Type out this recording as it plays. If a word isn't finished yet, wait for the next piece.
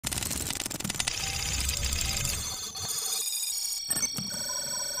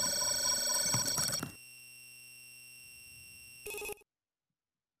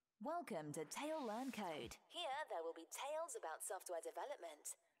Welcome to Tail Learn Code. Here there will be tales about software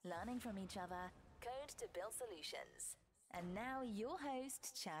development, learning from each other, code to build solutions. And now your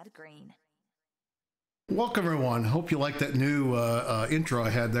host, Chad Green. Welcome everyone. Hope you like that new intro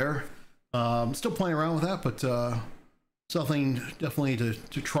I had there. I'm still playing around with that, but something definitely to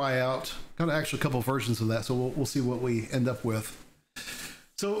try out. Got actually a couple of versions of that, so we'll see what we end up with.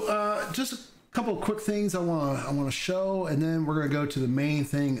 So just a couple of quick things I want to show, and then we're going to go to the main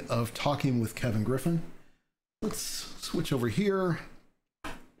thing of talking with Kevin Griffin. Let's switch over here.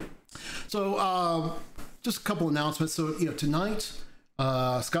 So just a couple announcements. So tonight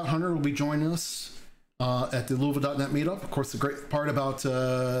Scott Hunter will be joining us at the Louisville.net meetup. Of course, the great part about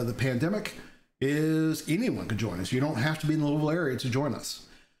the pandemic is anyone can join us. You don't have to be in the Louisville area to join us.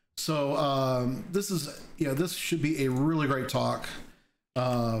 So this should be a really great talk.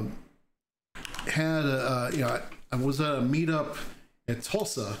 I was at a meetup at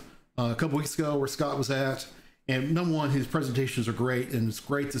Tulsa a couple weeks ago where Scott was at, and number one, his presentations are great, and it's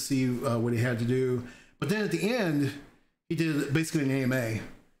great to see what he had to do. But then at the end, he did basically an AMA,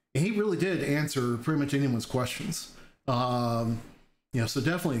 and he really did answer pretty much anyone's questions. So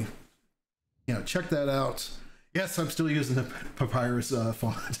definitely, check that out. Yes, I'm still using the Papyrus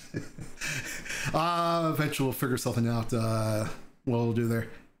font. Eventually we'll figure something out. What we'll do there.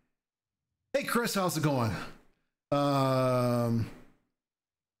 Hey Chris, how's it going?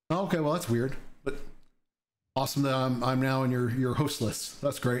 Okay, well that's weird, but awesome that I'm now in your host list.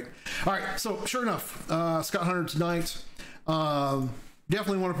 That's great. All right, so sure enough, Scott Hunter tonight.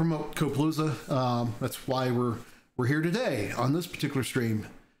 Definitely want to promote Code PaLOusa. That's why we're here today on this particular stream.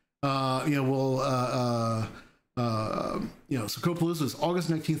 So Code PaLOusa is August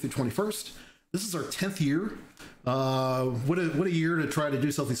 19th through 21st. This is our 10th year. What a year to try to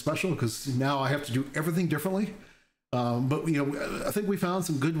do something special, because now I have to do everything differently. But I think we found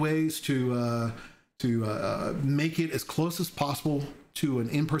some good ways to make it as close as possible to an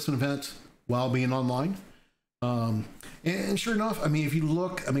in-person event while being online. And sure enough, if you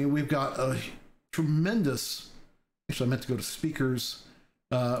look, we've got a tremendous, actually I meant to go to speakers.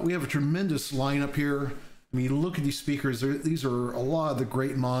 We have a tremendous lineup here. You look at these speakers, these are a lot of the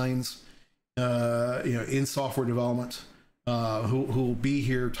great minds in software development who will be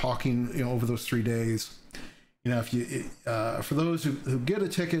here talking over those 3 days. If you for those who get a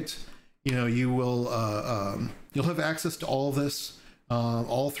ticket, you'll have access to all of this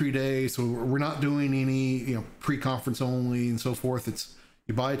all 3 days. So we're not doing any pre-conference only and so forth. It's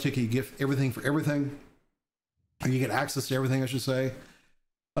you buy a ticket, you get everything for everything, or you get access to everything, I should say.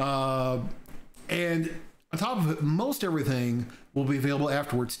 And on top of it, most everything will be available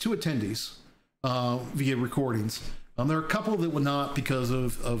afterwards to attendees via recordings. There are a couple that will not because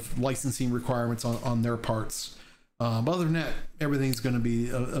of licensing requirements on their parts. But other than that, everything's going to be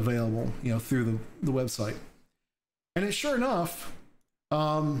available, through the website. And it's sure enough,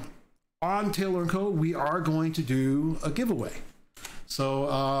 on Tail Learn Code, we are going to do a giveaway. So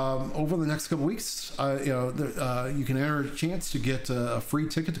over the next couple weeks, you can enter a chance to get a free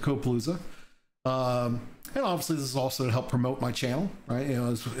ticket to Code PaLOusa. And obviously this is also to help promote my channel, right?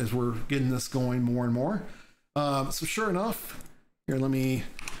 As we're getting this going more and more. So sure enough, here, you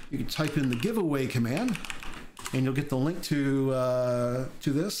can type in the giveaway command and you'll get the link to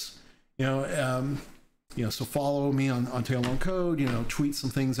this, so follow me on Tail Learn Code, tweet some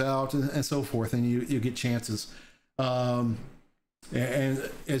things out and so forth, and you get chances. And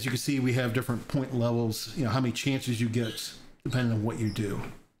as you can see, we have different point levels, how many chances you get depending on what you do.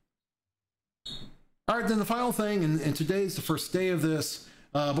 All right, then the final thing, and today's the first day of this,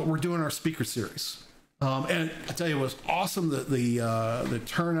 but we're doing our speaker series. And I tell you, it was awesome the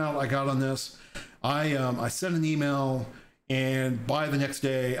turnout I got on this. I sent an email, and by the next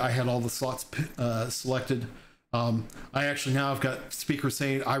day, I had all the slots selected. I actually now have got speakers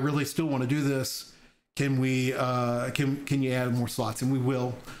saying, I really still want to do this. Can we? Can you add more slots? And we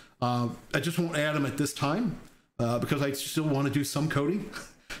will. I just won't add them at this time because I still want to do some coding.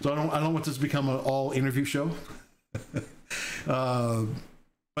 So I don't want this to become an all interview show. But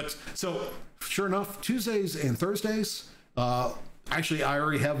so sure enough, Tuesdays and Thursdays, actually I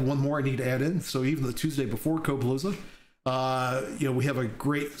already have one more I need to add in. So even the Tuesday before Code PaLOusa, we have a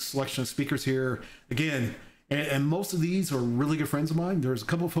great selection of speakers here again. And most of these are really good friends of mine. There's a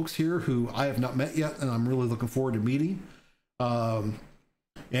couple of folks here who I have not met yet, and I'm really looking forward to meeting.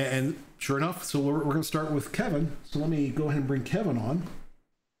 And sure enough, so we're going to start with Kevin. So let me go ahead and bring Kevin on.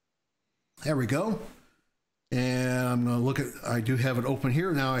 There we go. And I'm going to look at, I do have it open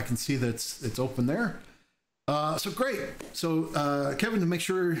here. Now I can see that it's open there. So great. So Kevin, to make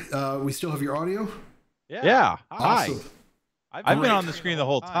sure we still have your audio. Yeah. Awesome. Hi. I've been on the screen the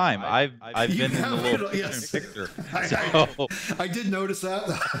whole time. I've been in the little picture. So. I did notice that.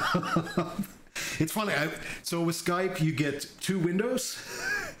 It's funny. So with Skype, you get 2 windows.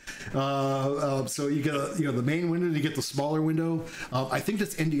 So you get the main window, you get the smaller window. I think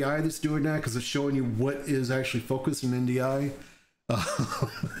that's NDI that's doing that because it's showing you what is actually focused in NDI.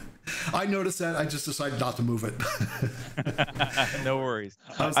 I noticed that. I just decided not to move it. No worries.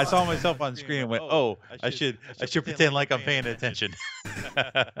 I saw myself on screen and went, "Oh, I should pretend like I'm paying attention."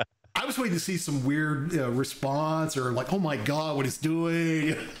 I was waiting to see some weird response or like, "Oh my God, what he's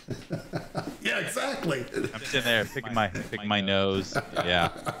doing!" Yeah, exactly. I'm sitting there picking my nose.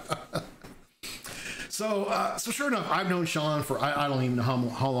 Yeah. So sure enough, I've known Sean for I don't even know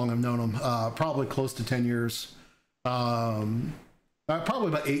how long I've known him. Probably close to 10 years. Probably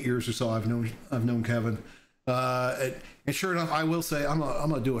about 8 years or so. I've known Kevin. And sure enough, I will say I'm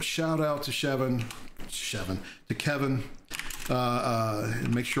gonna do a shout out to Kevin.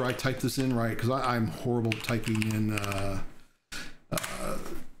 And make sure I type this in right because I'm horrible at typing in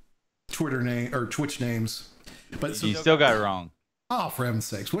Twitter name or Twitch names. But you still got it wrong. Oh, for heaven's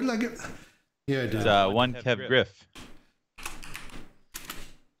sakes! What did I get? Yeah, I did. It's one Kev Griff.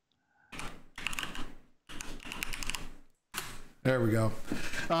 There we go.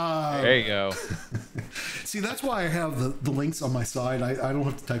 There you go. See, that's why I have the links on my side. I don't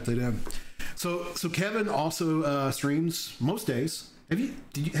have to type that in. So Kevin also streams most days. Have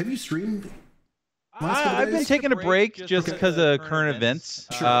you streamed? I've been taking a break just because of current events.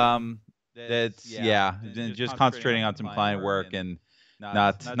 Sure. Just concentrating on some client work and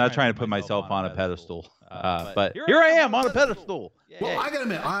not trying to put myself on a pedestal. But here I am on a pedestal. Well, I gotta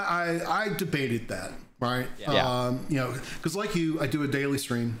admit, I debated that, right? Yeah. Because like you, I do a daily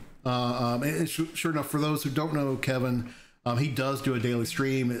stream. And sure enough, for those who don't know Kevin, he does do a daily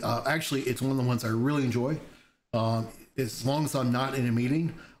stream. Actually, it's one of the ones I really enjoy. As long as I'm not in a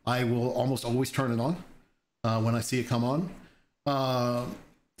meeting, I will almost always turn it on when I see it come on.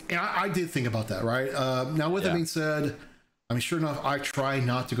 And I did think about that, right? Now, with that being said, I mean, sure enough, I try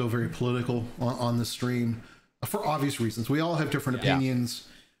not to go very political on this stream for obvious reasons. We all have different opinions.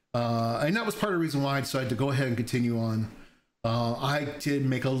 And that was part of the reason why I decided to go ahead and continue on. I did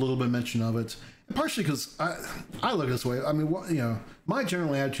make a little bit of mention of it, and partially because I look at it this way. I mean, my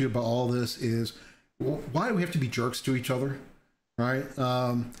general attitude about all this is, why do we have to be jerks to each other, right?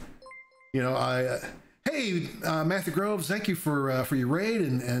 Hey, Matthew Groves, thank you for your raid,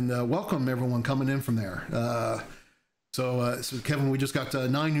 and welcome everyone coming in from there. So Kevin, we just got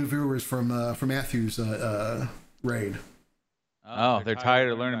 9 new viewers from Matthew's raid. Oh, they're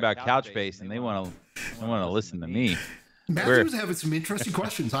tired of learning about Couchbase, and they want to listen to me. Matthew was having some interesting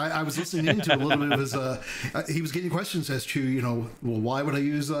questions. I was listening into a little bit of his. He was getting questions as to, well, why would I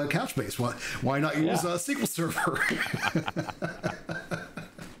use Couchbase? Why not use SQL Server?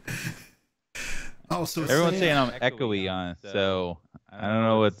 Oh, so everyone's saying I'm echoey on it, so I don't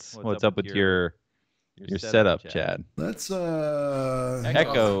know what's up with your setup, Chad. Let's echo.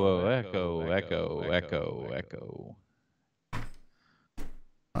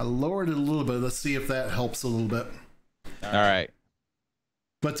 I lowered it a little bit. Let's see if that helps a little bit. All right.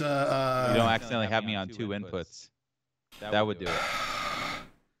 But you don't accidentally have me on 2 inputs. That would do it.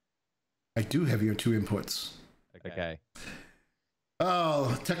 I do have you on 2 inputs. Okay.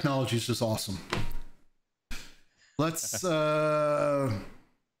 Oh, technology is just awesome. Let's OBS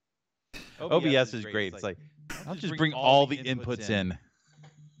is great. It's like, I'll just bring all the inputs in.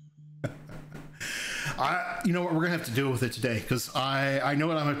 You know what, we're gonna have to deal with it today, because I know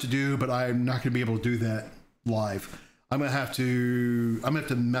what I'm gonna have to do, but I'm not gonna be able to do that live. I'm gonna have to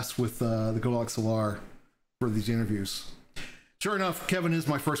mess with the Go XLR for these interviews. Sure enough, Kevin is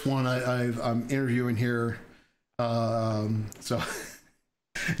my first one I'm interviewing here, so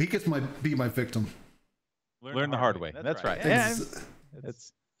he gets be my victim. Learn the hard way. That's right. Yeah,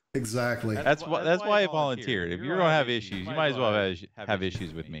 that's exactly. That's why I volunteered. If you don't have issues, you might as well have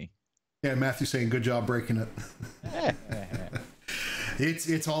issues with me. Yeah, Matthew's saying good job breaking it.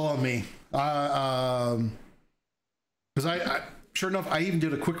 It's all on me. Because I sure enough, I even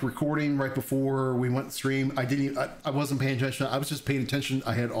did a quick recording right before we went to stream. I wasn't paying attention. I was just paying attention.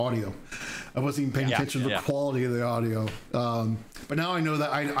 I had audio. I wasn't even paying attention to the quality of the audio. But now I know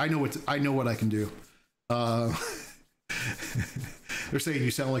that I know what I can do. They're saying you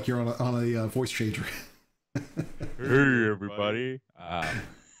sound like you're on a voice changer. Hey everybody.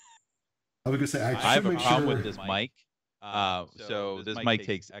 I was gonna say I have a problem with this mic. So this mic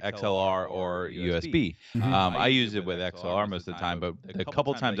takes XLR or USB. I use it with XLR most of the time, but the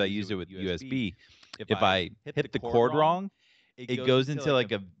couple times I use it with USB, if I hit the cord wrong, it goes into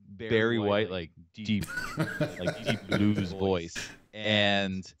like a Barry White, like deep blues voice,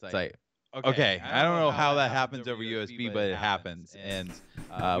 and it's like, okay, I don't know how that happens over USB, but it happens. And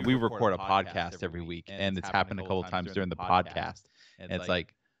we record a podcast every week, and it's happened a couple times during the podcast. And it's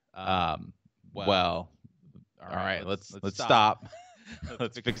like, well, all right, let's stop.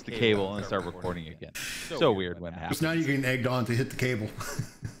 Let's fix the cable and start recording again. So weird when it happens. Because now you're getting egged on to hit the cable.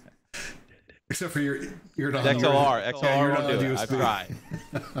 Except for you're not XLR won't do it. I've tried.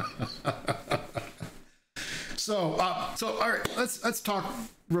 So all right, let's talk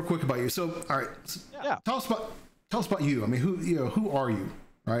real quick about you. So all right, tell us about you. I mean, who are you?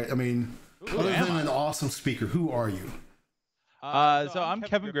 Right? I mean, other than an awesome speaker, who are you? So I'm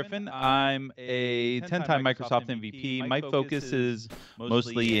Kevin Griffin. I'm a 10-time Microsoft MVP. My focus is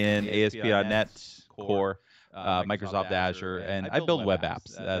mostly in ASP.NET Core, Microsoft Azure, and I build web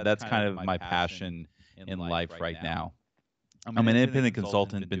apps. That's kind of my passion in life right now. I'm an independent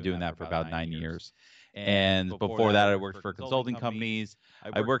consultant, been doing that for about 9 years. And before that, I worked for consulting companies.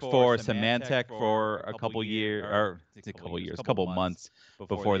 I worked for Symantec for a couple months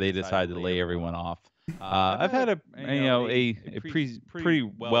before they decided to lay everyone off. I've had a pretty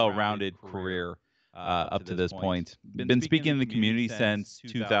well-rounded career up to this point. Been speaking in the community since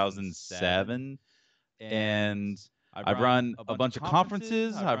 2007, and I've run a bunch of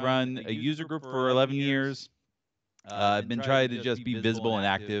conferences. I've run a user group for 11 years. I've been trying to just be visible and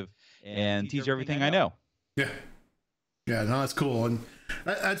active and teach everything I know. Yeah, no, that's cool, and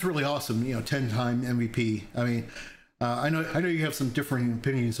that's really awesome. 10-time MVP. I mean, I know you have some differing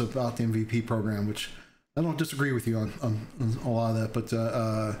opinions about the MVP program, which I don't disagree with you on a lot of that, but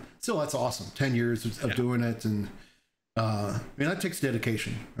still, that's awesome. 10 years of doing it, and I mean, that takes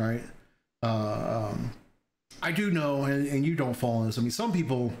dedication, right? I do know, and you don't fall in this. I mean, some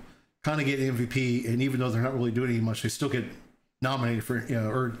people kind of get MVP, and even though they're not really doing much, they still get nominated for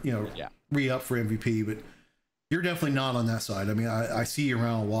re-up for MVP. But you're definitely not on that side. I mean, I see you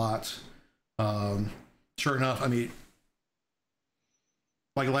around a lot. Sure enough, I mean,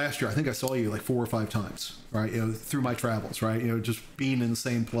 like last year, I think I saw you like 4 or 5 times, right? Through my travels, right? Just being in the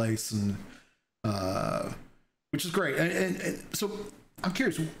same place, and which is great. And so I'm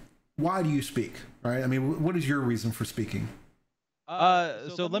curious, why do you speak, right? I mean, what is your reason for speaking?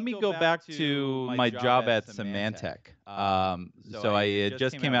 So let me go back to my job at Symantec. So I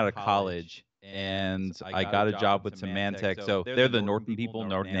just came out of college, and I got a job with Symantec. So they're the Norton people,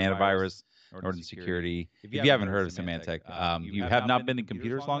 Norton Antivirus, Norton Security. If you haven't heard of Symantec, you have not been in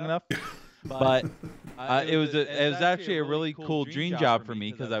computers long enough. But it was actually a really cool dream job for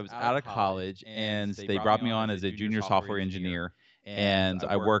me, because I was out of college, and they brought me on as a junior software engineer. And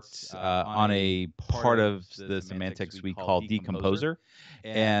I worked on a part of the Symantec suite called Decomposer.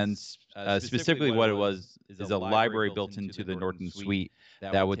 And specifically what it was is a library built into the Norton suite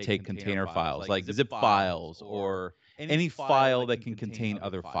that would take container files, like zip files or any file that can contain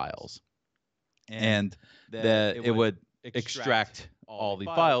other files. And it would extract all the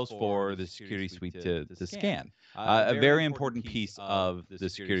files for the security suite to scan. A very important piece of the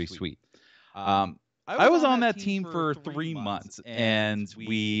security suite. I was on that team for 3 months, and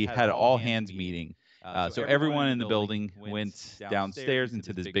we had an all-hands meeting. So everyone in the building went downstairs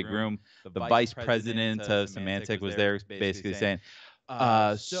into this big room. The vice president of Symantec was there, basically saying,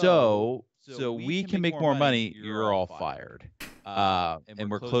 so we can make more money, you're all fired. And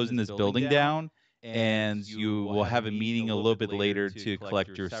we're closing this building down, and you will have a meeting a little bit later to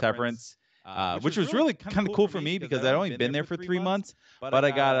collect your severance. Which was really kind of cool for me, because I'd only been there for 3 months, but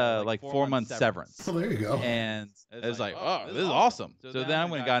I got a 4-month severance. Oh, there you go. And I was like, oh, this is awesome. So then I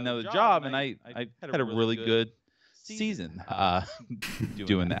went and got another job, and I had a really good season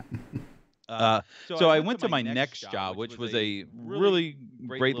doing that. So I went to my next job, which was a really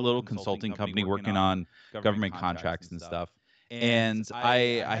great little consulting company working on government contracts and stuff. And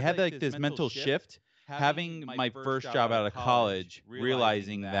I had this mental shift, having my first job out of college,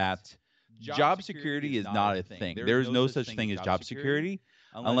 realizing that job security is not a thing. There is no such thing as job security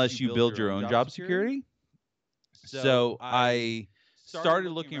unless you build your own job security. So I started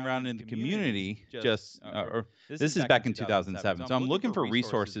looking around in the community. This is back in 2007. So I'm looking for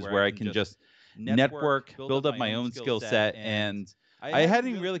resources where I can just network, build up my own skill set. And I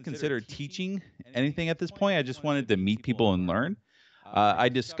hadn't really considered teaching anything at this point. I just wanted to meet people and learn. I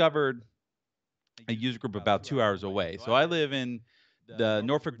discovered a user group about 2 hours away. So I live in the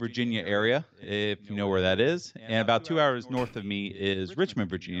Norfolk, Virginia area, if you know where that is. And about 2 hours north of me is Richmond,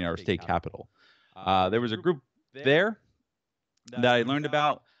 Virginia, our state capital. There was a group there that I learned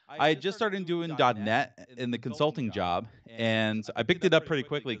about. I had just started doing .NET in the consulting job, and I picked it up pretty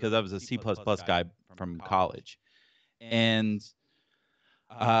quickly because I was a C++ guy from college. And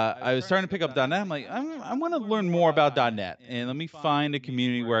I was starting to pick up .NET. I'm like, I want to learn more about .NET, and let me find a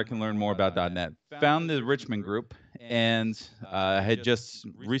community where I can learn more about .NET. Found the Richmond group, and had just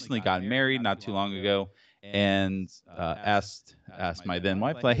recently gotten married not too long ago, and asked my then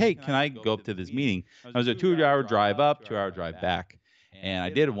wife, like, hey, can I go up to this meeting? I was a 2-hour drive up, 2-hour drive back. And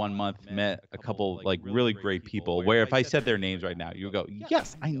I did 1 month, met a couple like really great people where if I said their names right now, you would go,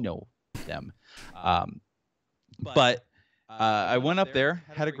 yes, I know them. But I went up there,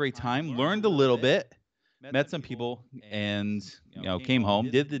 had a great time, learned a little bit, met some people, and came home,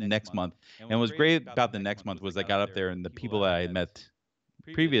 did the next month. And what was great about the next month was I got up there and the people that I had met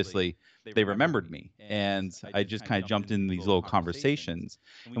previously, they remembered me. And I just kind of jumped into these little conversations,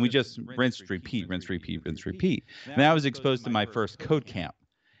 and we just rinsed, repeat, rinse, repeat, rinse, repeat. And I was exposed to my first code camp.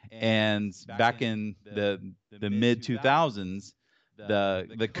 And back in the mid 2000s,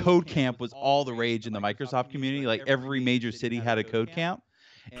 the code camp was all the rage in the Microsoft community. Like every major city had a code camp,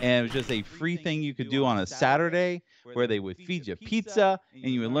 and it was just a free thing you could do on a Saturday where they would feed you pizza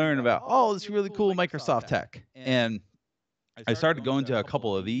and you would learn about this really cool Microsoft tech. And I started going to a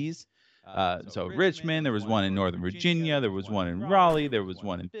couple of these. So Richmond, there was one in Northern Virginia, there was one in Raleigh, there was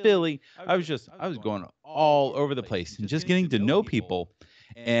one in Philly. I was going all over the place and just getting to know people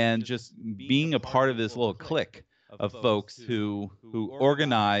and just being a part of this little clique of folks who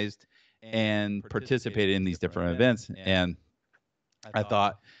organized and participated in these different events. And I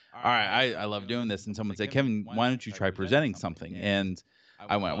thought, all right, I love doing this. And someone said, Kevin, why don't you try presenting something? And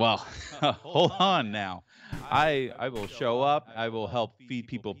I went, well, hold on now. I will show up. I will help feed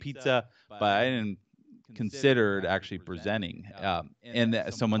people pizza, but I didn't consider actually presenting. And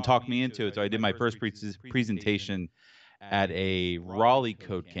someone talked me into it. So I did my first presentation at a Raleigh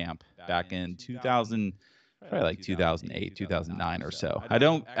code camp back in 2000, probably like 2008, 2009 or so. I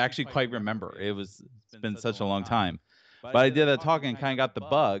don't actually quite remember. It's been such a long time. But I did that talk and kind of got the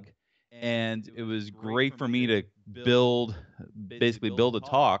bug. And it was great for me to basically build a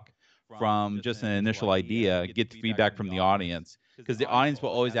talk from just an initial idea, get the feedback from the audience, because the audience will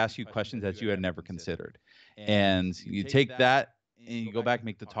always ask you questions that you had never considered. And you take that and you go back,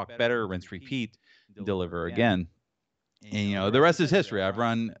 make the talk better, rinse, repeat, deliver again. And the rest is history. I've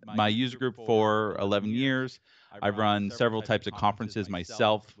run my user group for 11 years. I've run several types of conferences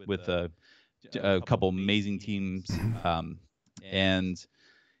myself with a couple amazing teams. And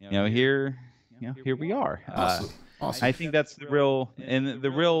here we are. Awesome. I think that's the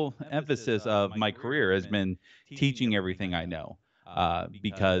real emphasis of my career has been teaching everything I know,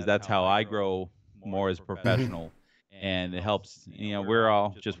 because that's how I grow more as a professional, and it helps. We're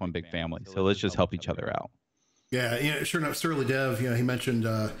all just one big family, so let's just help each other out. Yeah, sure enough, Sterling Dev, he mentioned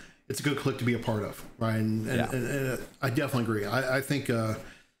it's a good clique to be a part of, right? And I definitely agree. I think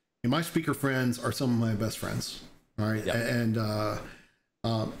my speaker friends are some of my best friends, right? Yeah. And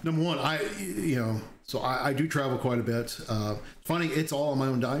number one, so I do travel quite a bit. Funny, it's all on my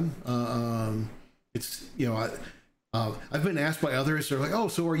own dime. It's I've been asked by others. They're like, "Oh,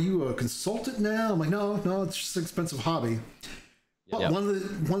 so are you a consultant now?" I'm like, "No, it's just an expensive hobby." Well, one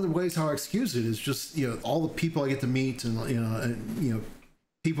of the ways how I excuse it is just all the people I get to meet, and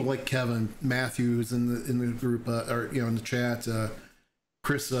people like Kevin Matthews in the group, or in the chat,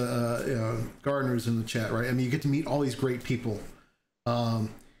 Chris Gardner's in the chat, right? I mean, you get to meet all these great people, and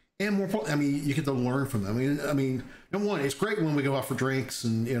more importantly, you get to learn from them. I mean, number one, it's great when we go out for drinks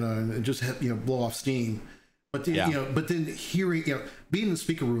and and just blow off steam, but then, but then hearing being in the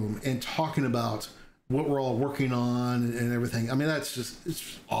speaker room and talking about what we're all working on and everything. I mean,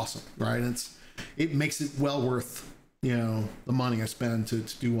 it's awesome, right? It makes it well worth, the money I spend to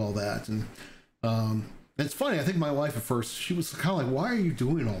do all that. And it's funny. I think my wife at first, she was kind of like, why are you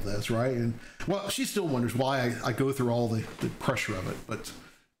doing all this? Right. And well, she still wonders why I go through all the pressure of it. But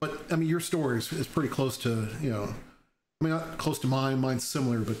I mean, your story is pretty close to, I mean, not close to mine, mine's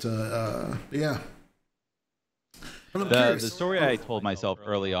similar, but yeah. The story I told myself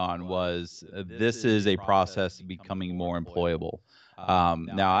early on was this is a process of becoming more employable.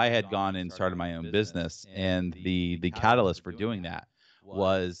 Now, I had gone and started my own business, and the catalyst for doing that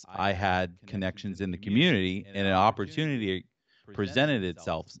was I had connections in the community, and an opportunity presented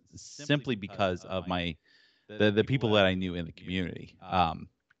itself simply because of the people that I knew in the community.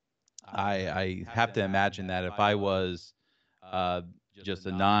 I have to imagine that if I was just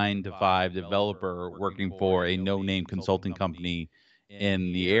a 9-to-5 developer working for a no-name consulting company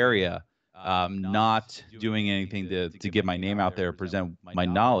in the area, not doing anything to get my name out there, present my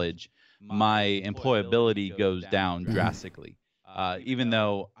knowledge, my employability goes down drastically. Even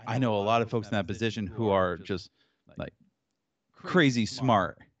though I know a lot of folks in that position who are just like crazy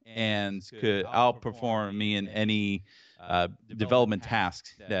smart and could outperform me in any development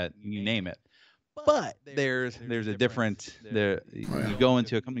tasks that you name it. But there's a different there. You go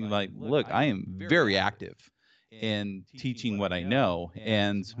into a company like, look, I am very active in teaching what I know,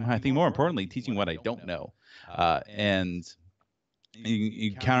 and I think more importantly, teaching what I don't know, and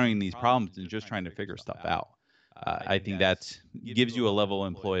encountering these problems and just trying to figure stuff out. I think that gives you a level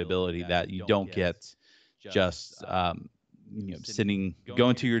of employability that you don't get just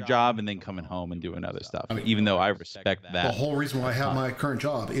going to your job and then coming home and doing other stuff. Even though I respect that. The whole reason why I have my current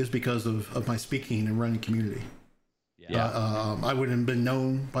job is because of my speaking and running community. Yeah. I wouldn't have been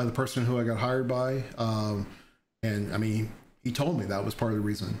known by the person who I got hired by. And I mean, he told me that was part of the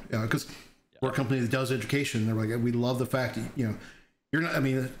reason. Because we're a company that does education. They're like, we love the fact that, you're not, I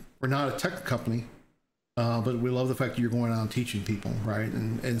mean, we're not a tech company, but we love the fact that you're going out and teaching people, right?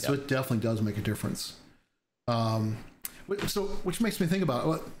 And so it definitely does make a difference. So, which makes me think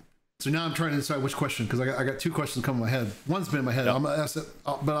about, so now I'm trying to decide which question, because I got two questions coming in my head. One's been in my head, I'm gonna ask it,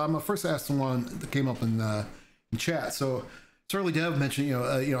 but I'm gonna first ask the one that came up in chat. So Surly Dev mentioned,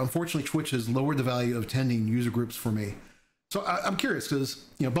 unfortunately Twitch has lowered the value of attending user groups for me. So I'm curious, because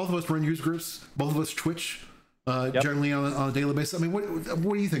both of us run user groups, both of us Twitch generally on a daily basis. I mean,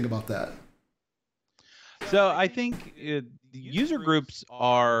 what do you think about that? So I think the user groups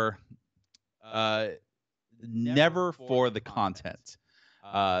are never for the content.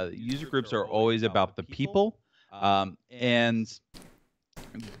 User groups are always about the people, and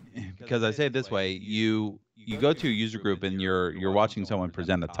because I say it this way, you go to a user group and you're watching someone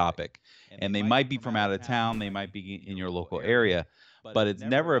present a topic, and they might be from out of town, they might be in your local area, but it's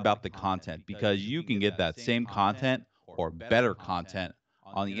never about the content, because you can get that same content or better content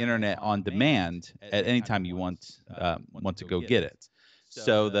on the internet on demand at any time you want to go get it.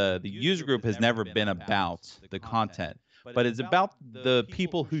 So the user group has never been about the content, but it's about the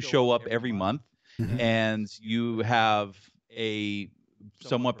people who show up every month, and you have a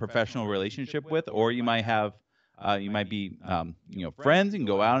somewhat professional relationship with, or you might have be friends and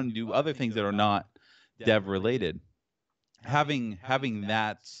go out and do other things that are not dev related. Having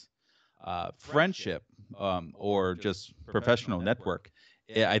that friendship or just professional network,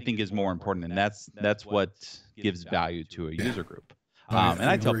 I think is more important, and that's what gives value to a user group. And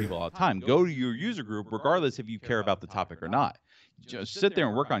I tell people all the time, go to your user group regardless if you care about the topic or not. Just sit there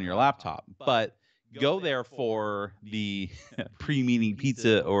and work on your laptop, but go there for the pre-meeting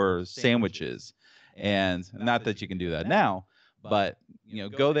pizza or sandwiches. And not that you can do that now, but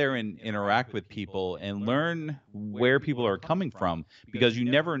go there and interact with people and learn where people are coming from, because you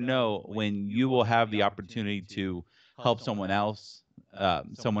never know when you will have the opportunity to help someone else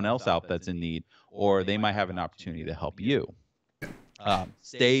out that's in need, or they might have an opportunity to help you.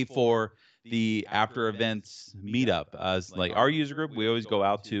 Stay for the after events meetup. Like our user group, we always go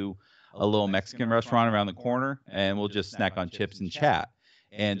out to a little Mexican restaurant around the corner, and we'll just snack on chips and chat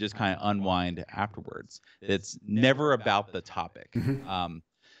and just kind of unwind afterwards. It's never about the topic.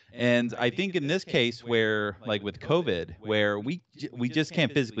 And I think in this case, where like with COVID, where we just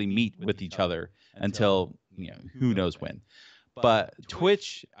can't physically meet with each other until who knows when. But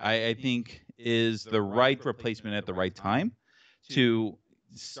Twitch, I think, is the right replacement at the right time to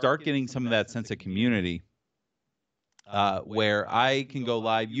start getting some of that sense of community, where I can go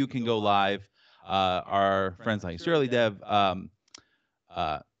live, you can go live, our friends like Surly Dev,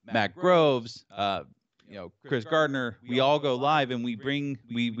 Matt Groves, Chris Gardner, we all go live, and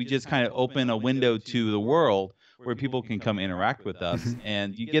we just kind of open a window to the world where people can come interact with us,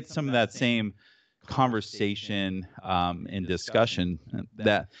 and you get some of that same conversation and discussion.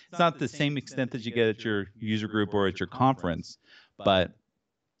 That it's not the same extent that you get at your user group or at your conference, but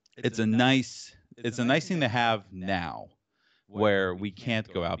it's a nice thing to have now, where we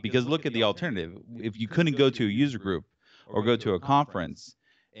can't go out. Because look at the alternative. If you couldn't go to a user group or go to a conference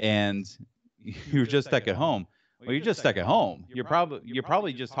and you're just stuck at home, well, you're just stuck at home. You're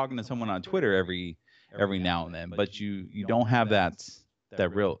probably just talking to someone on Twitter every now and then, but you don't have that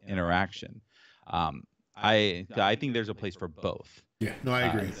real interaction. I think there's a place for both. Yeah, no, I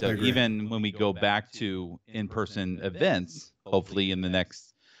agree. So even when we go back to in-person events, hopefully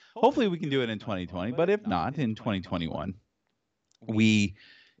we can do it in 2020, but if not, in 2021, I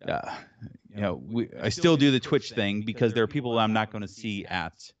still do the Twitch thing, because there are people I'm not going to see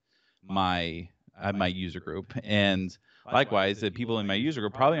at my user group, and likewise, the people in my user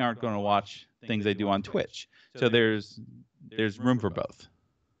group probably aren't going to watch things I do on Twitch. So there's room for both.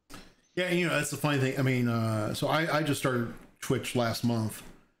 Yeah, that's the funny thing. I mean, so I just started Twitch last month,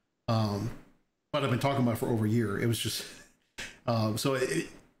 but I've been talking about it for over a year. It was just so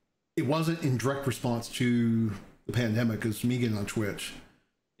it wasn't in direct response to the pandemic. It's me getting on Twitch.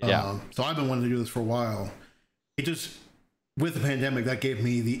 So I've been wanting to do this for a while. It just with the pandemic, that gave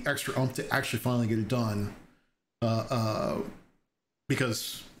me the extra oomph to actually finally get it done,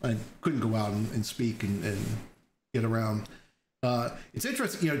 because I couldn't go out and speak and get around. It's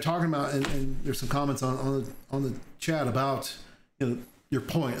interesting, talking about, and there's some comments on the chat about, your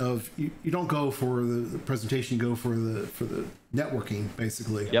point of you don't go for the presentation, you go for the networking,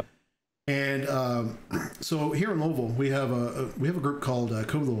 basically. Yep. And so here in Louisville, we have a group called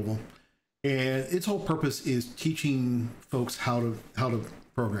Code PaLOusa, and its whole purpose is teaching folks how to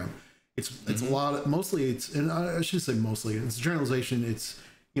program. It's a lot of, mostly it's, and I should say mostly, it's a generalization. It's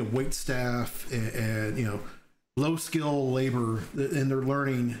wait staff and low skill labor, and they're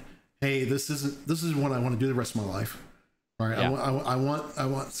learning, hey, this is what I want to do the rest of my life, right? Yeah. I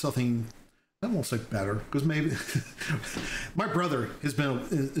want something, I won't say better, because maybe my brother has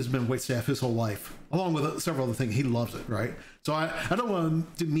been wait staff his whole life, along with several other things. He loves it, right? So I don't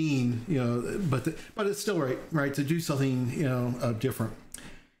want to demean, but it's still right to do something different.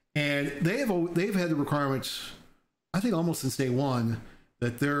 And they've had the requirements, I think, almost since day one,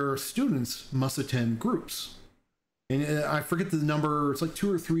 that their students must attend groups. And I forget the number. It's like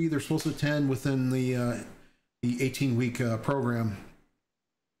 2 or 3 they're supposed to attend within the 18-week program,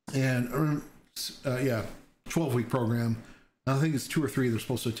 and 12-week program. I think it's 2 or 3 they're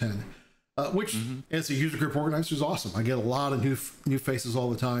supposed to attend, which as a user group organizer is awesome. I get a lot of new faces all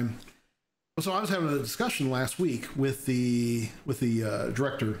the time. So I was having a discussion last week with the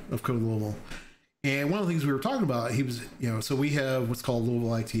director of Code Louisville, and one of the things we were talking about, he was, so we have what's called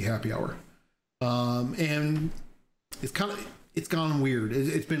Louisville IT Happy Hour, and it's gone weird.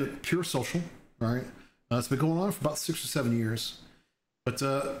 It's been a pure social, right? It's been going on for about 6 or 7 years, but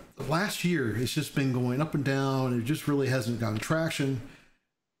last year it's just been going up and down. It just really hasn't gotten traction.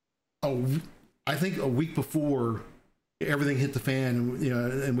 I think a week before everything hit the fan,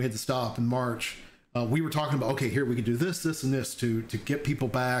 and we had to stop in March, we were talking about, okay, here we can do this, and this to get people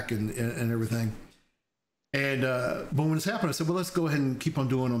back and everything. And but when this happened, I said, well, let's go ahead and keep on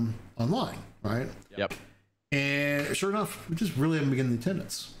doing them online, right? Yep. And sure enough, we just really haven't begun the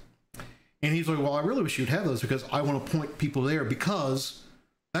attendance. And he's like, well, I really wish you'd have those, because I want to point people there, because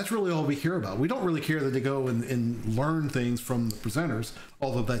that's really all we care about. We don't really care that they go and learn things from the presenters,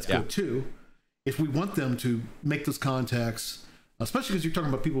 although that's good too. If we want them to make those contacts, especially because you're talking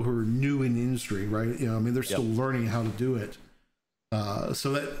about people who are new in the industry, right? They're still learning how to do it.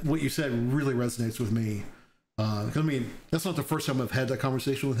 So that what you said really resonates with me. That's not the first time I've had that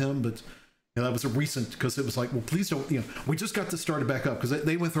conversation with him, but that was a recent, because it was like, well, please don't, we just got this started back up, because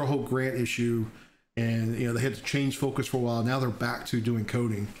they went through a whole grant issue, and they had to change focus for a while. Now they're back to doing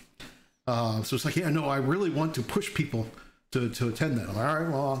coding. So it's like, I really want to push people to attend that. I'm like, all right,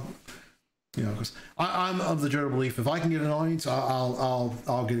 well, because I'm of the general belief, if I can get an audience,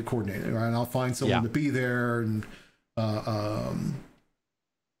 I'll get it coordinated, right? And I'll find someone to be there, and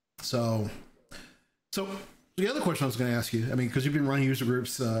so the other question I was going to ask you, because you've been running user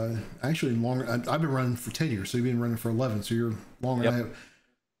groups actually longer. I've been running for 10 years, so you've been running for 11, so you're longer than I have.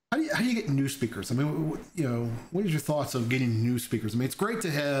 How do you get new speakers? What is your thoughts of getting new speakers? It's great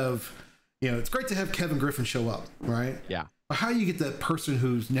to have, Kevin Griffin show up, right? Yeah. But how do you get that person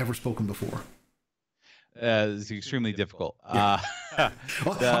who's never spoken before? It's extremely difficult. Well, I'm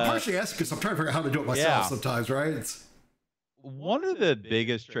partially asking because I'm trying to figure out how to do it myself sometimes, right? One of the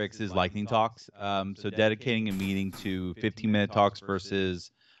biggest tricks is lightning talks. So dedicating a meeting to 15-minute talks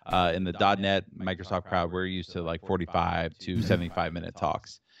versus in the .NET Microsoft crowd, we're used to like 45 to 75-minute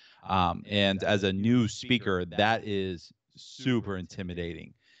talks. And as a new speaker, that is super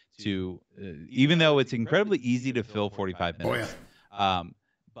intimidating. Even though it's incredibly easy to fill 45 minutes.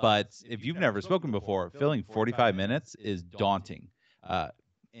 But if you've never spoken before, filling 45 minutes is daunting.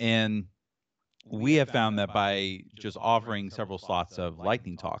 And we have found that by just offering several slots of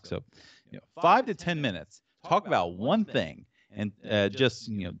lightning talk, so 5 to 10 minutes, talk about one thing, and just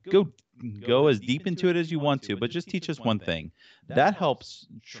go as deep into it as you want to, but just teach us one thing. That helps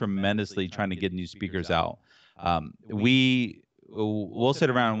tremendously trying to get new speakers out. We'll sit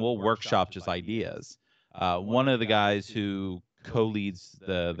around and we'll workshop just ideas. One of the guys who co-leads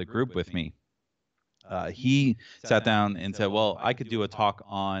the group with me, he sat down and said, well, I could do a talk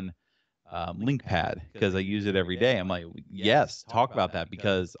on LinkPad because I use it every day. I'm like, yes, talk about that,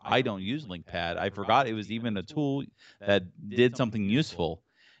 because I don't use LinkPad. I forgot it was even a tool that did something useful.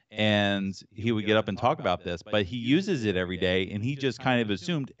 And he would get up and talk about this, but he uses it every day, and he just kind of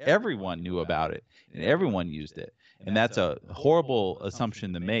assumed everyone knew about it and everyone used it. And that's a horrible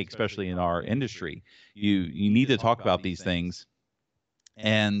assumption to make, especially in our industry. You need to talk about these things.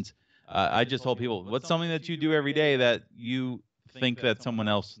 And I just told people, what's something that you do every day that you think that someone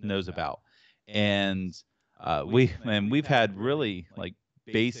else knows about? And we've had really like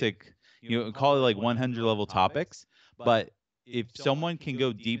basic, call it like 100 level topics, but if someone can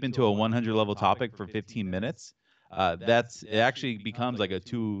go deep into a 100 level topic for 15 minutes, it actually becomes like a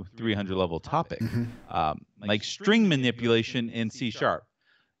 200-300 level topic. Like string manipulation in C#.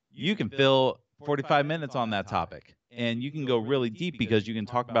 You can fill 45 minutes on that topic, and you can go really deep because you can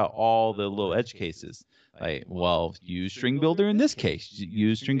talk about all the little edge cases. Like, well, use string builder in this case,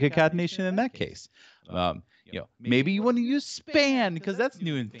 use string concatenation in that case. Maybe you want to use span because that's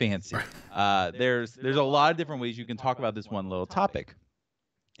new and fancy. There's a lot of different ways you can talk about this one little topic.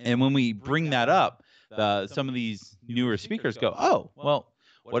 And when we bring that up, some of these newer speakers go, oh, well,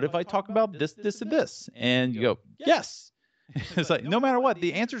 what if I talk about this, this, and this? And you go, yes. It's like, no matter what,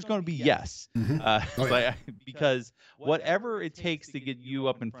 the answer is going to be yes. Because whatever it takes to get you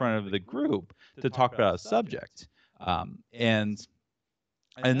up in front of the group to talk about a subject. And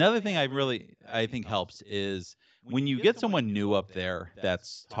another thing I think helps is when you get someone new up there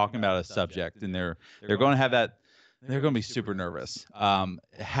that's talking about a subject, and they're going to have that, they're going to be super nervous.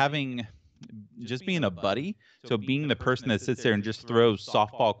 Just being a buddy, so being the person that sits there and just throws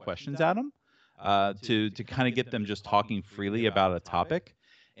softball questions at them, to kind of get them just talking freely about a topic.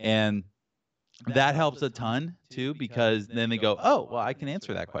 And that helps a ton too, because then they go, oh, well, I can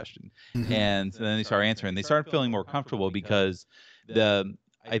answer that question. And so then they start answering. They start feeling more comfortable because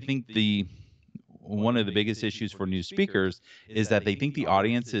I think one of the biggest issues for new speakers is that they think the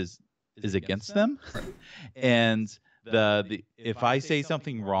audience is against them. And if I say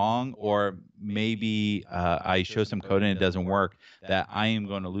something wrong, or maybe I show some code and it doesn't work, that I am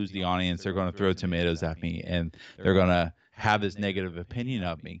going to lose the audience. They're going to throw tomatoes at me, and they're going to have this negative opinion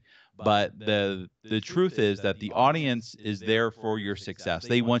of me. But the truth is that the audience is there for your success.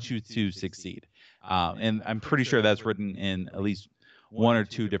 They want you to succeed. And I'm pretty sure that's written in at least one or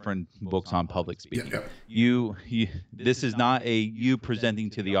two different books on public speaking. This is not you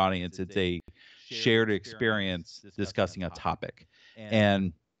presenting to the audience. It's a shared experience discussing a topic,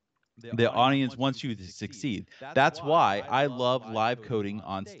 and the audience wants you to succeed. That's why I love live coding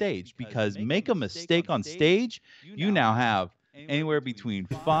on stage, because make a mistake on stage, you now have anywhere between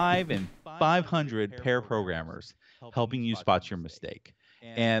 5 and 500 pair programmers helping you spot your mistake.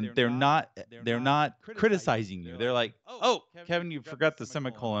 And they're not criticizing you. They're like, oh, Kevin, you forgot the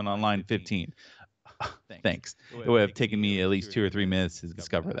semicolon on line 15. Thanks. It would have taken me at least 2 or 3 minutes to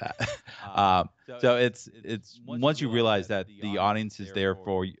discover that. So it's once you realize that the audience is there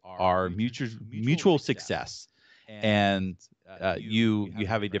for our mutual success, and you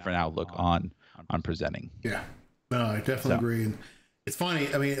have a different outlook on presenting. Yeah, no, I definitely agree. And it's funny.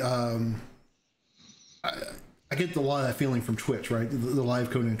 I mean, I get a lot of that feeling from Twitch, right? The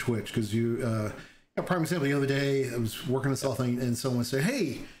live coding on Twitch, because prime example, the other day I was working on something and someone said,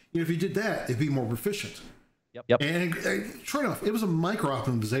 hey, if you did that, it'd be more proficient. And sure enough, it was a micro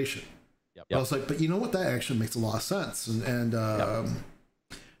optimization. I was like, but you know what? That actually makes a lot of sense. And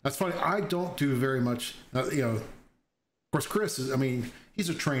that's funny. I don't do very much, of course, Chris is, I mean, he's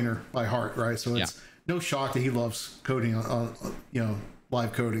a trainer by heart, right? So it's no shock that he loves coding on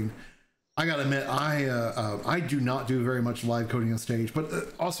live coding. I gotta admit, I do not do very much live coding on stage,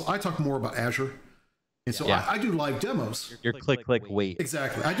 but also I talk more about Azure. And so I do live demos. Your click, wait.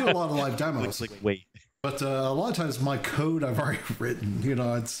 Exactly. I do a lot of live demos. Click, wait. But a lot of times my code I've already written,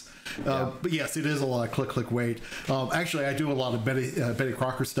 it's, but yes, it is a lot of click, wait. Actually, I do a lot of Betty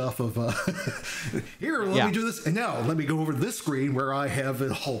Crocker stuff of, here, let me do this. And now let me go over to this screen where I have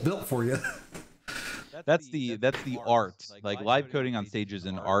it all built for you. That's the art. Like live coding on stage is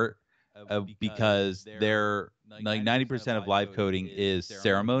an art, because they're like 90% of live coding is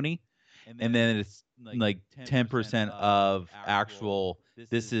ceremony. And then it's like 10% of actual,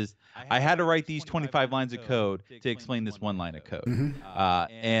 I had to write these 25 lines of code to explain this one line of code.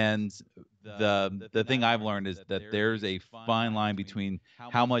 And the thing I've learned is that there's a fine line between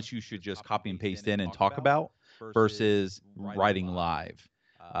how much you should just copy and paste in and talk about versus writing live.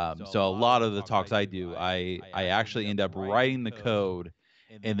 So a lot of the talks I do, I actually end up writing the code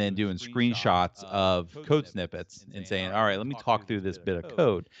and then doing screenshots of code snippets and saying, all right, let me talk through this bit of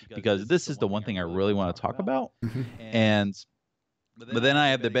code, because this is the one thing I really want to talk about. But then I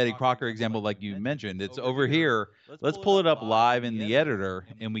have the Betty Crocker example, like you mentioned. It's over here. Let's pull it up live in the editor,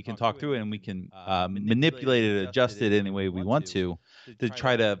 and we can talk through it, and we can manipulate it, adjust it any way we want to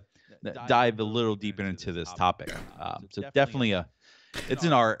try to dive a little deeper into this topic. So definitely it's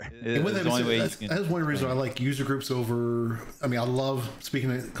an art. It's the only way you can. That's one reason I like user groups over. I mean, I love speaking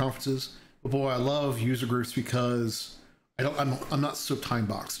at conferences, but boy, I love user groups because I'm not so time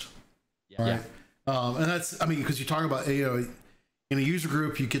boxed. Right. And that's, I mean, because you talk about in a user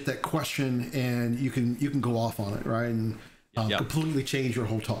group, you get that question and you can go off on it, right? And completely change your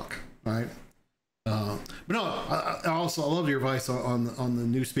whole talk, right? But no, I love your advice on the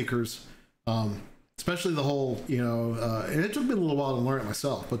new speakers, especially the whole, and it took me a little while to learn it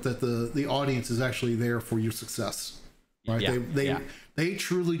myself, but that the audience is actually there for your success, right? They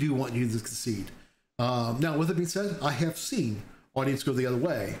truly do want you to succeed. Now, with it being said, I have seen audience go the other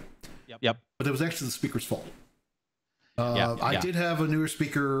way. Yep. But it was actually the speaker's fault. I did have a newer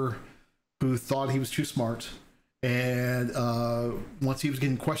speaker who thought he was too smart, and once he was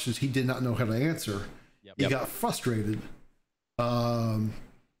getting questions he did not know how to answer, he got frustrated, and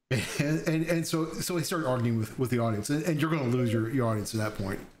so he started arguing with the audience, and you're going to lose your audience at that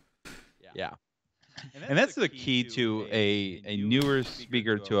point. And that's the key to a newer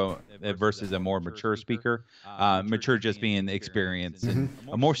speaker versus a more mature speaker. Mature just being experienced, and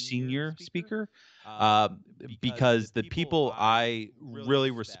a more senior speaker. Because the people I really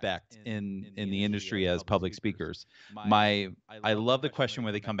respect in the industry as public speakers, I love the question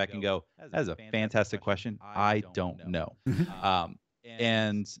where they come back and go, "That is a fantastic question. I don't know."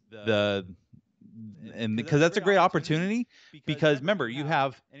 And because that's a great opportunity, because remember, you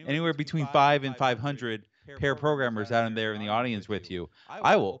have anywhere between 5 and 500 pair programmers out in there in the audience with you.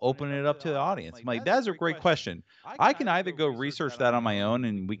 I will open it up to the audience. I'm like, that's a great question. I can either go research that on my own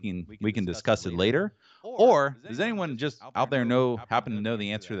and we can discuss it later, or does anyone just out there happen to know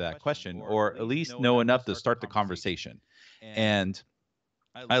the answer to that question, or at least know enough to start the conversation? And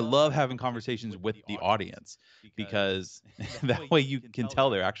I love having conversations with the audience, because that way you can tell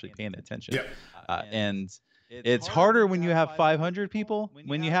they're actually paying attention. And it's harder when you have 500 people.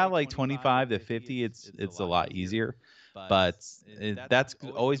 When you have like 25 to 50, it's a lot easier. But that's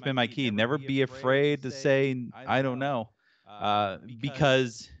always been my key. Never be afraid to say, I don't know.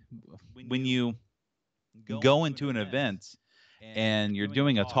 Because when you go into an event and you're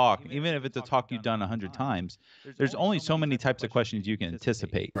doing a talk, even if it's a talk you've done 100 times, there's only so many types of questions you can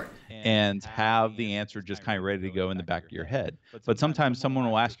anticipate and have the answer just kind of ready to go in the back of your head. But sometimes someone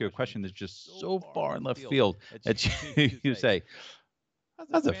will ask you a question that's just so far in left field that you say,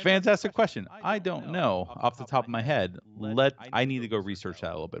 "That's a fantastic question. I don't know off the top of my head. I need to go research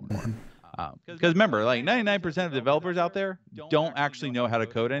that a little bit more." Because remember, like 99% of developers out there don't actually know how to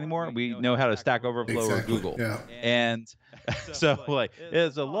code anymore. We know how to Stack Overflow or Google. And so like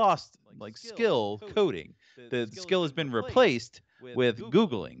it's a lost skill, coding. The skill has been replaced with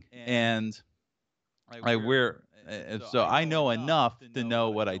Googling. And so I know enough to know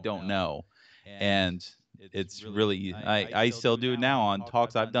what I don't know. And it's really, I still do it now on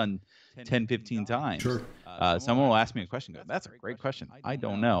talks I've done 10, 15 times. Someone will ask me a question, go, "That's a great question. I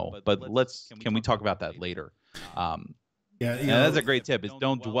don't know, but can we talk about that later?" And that's a great tip, is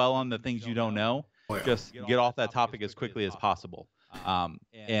don't dwell on the things you don't know. Just get off that topic as quickly as possible.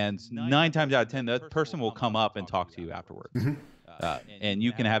 And 9 times out of 10, that person will come up and talk to you afterwards. And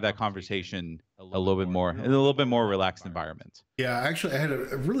you can have that conversation a little bit more, in a little bit more relaxed environment. Yeah, actually, I had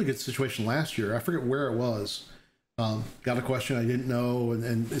a really good situation last year. I forget where it was. Got a question I didn't know,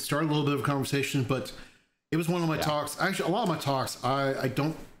 and it started a little bit of a conversation, but it was one of my talks. Actually, a lot of my talks, I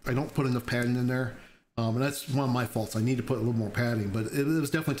don't put enough padding in there, and that's one of my faults. I need to put a little more padding, but it was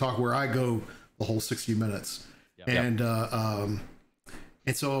definitely a talk where I go the whole 60 minutes, and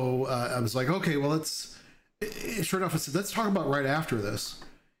so I was like, okay, well, sure enough, I said, let's talk about right after this.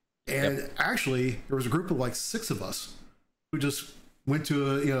 And actually, there was a group of like 6 of us who just went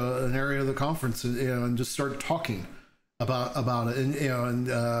to an area of the conference and just started talking about it,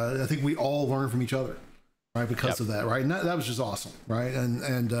 and I think we all learned from each other, right, because of that, right? And that was just awesome, right?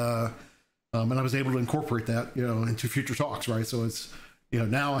 And I was able to incorporate that into future talks, right? So it's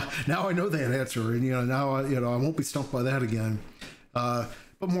now I know that answer, and now I won't be stumped by that again. But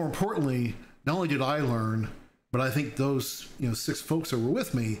more importantly, not only did I learn, but I think those 6 folks that were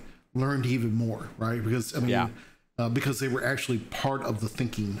with me learned even more, right? Because because they were actually part of the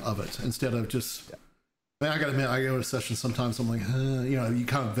thinking of it, instead of just. I mean, I gotta admit, I go to sessions sometimes. I'm like, you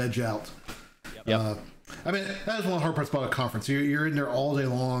kind of veg out. I mean, that is one of the hard parts about a conference. You're in there all day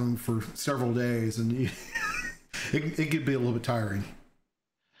long for several days, and it could be a little bit tiring.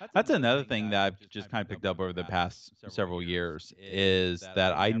 That's another thing that I've just kind of picked up over the past several years, is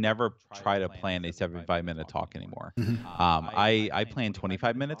that I never try to plan a 75-minute talk anymore. I plan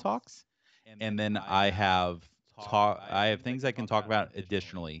 25-minute talks, and then I have things I can talk about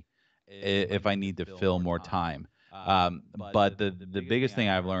additionally if I need to fill more time. But the biggest thing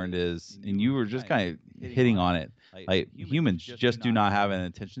I've learned is, and you were just kind of hitting on it, like humans just do not have an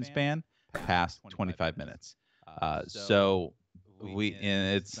attention span past 25 minutes. So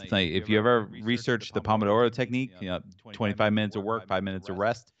and it's like, if you ever researched the Pomodoro technique, 25 minutes of work, 5 minutes of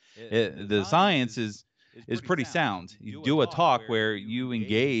rest, the science is pretty sound. You do a talk where you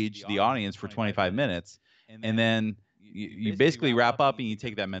engage the audience for 25 minutes, and then you basically wrap up and you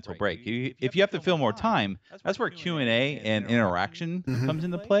take that mental break. If you have to fill more time, that's where Q&A and interaction comes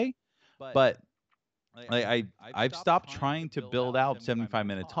into play. But I've stopped trying to build out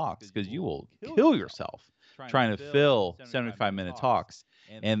 75-minute talks, because you will kill yourself trying to fill 75-minute talks.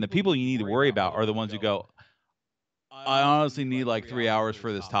 And the people you need to worry about are the ones who go, I honestly need like 3 hours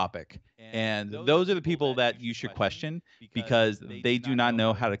for this topic. And those are the people that you should question, because they do not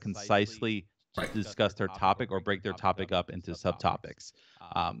know how to concisely discuss their topic or break their topic up into subtopics.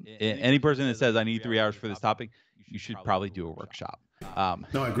 Any person that says, I need 3 hours for this topic, you should probably do a workshop.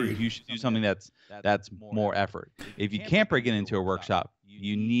 No, I agree. You should do something that's more effort. If you can't break it into a workshop,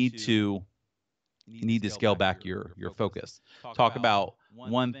 you need to scale back your focus. Talk about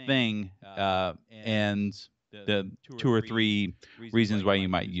one thing and the 2 or 3 reasons why you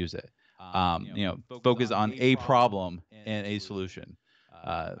might use it. Focus on a problem and a solution.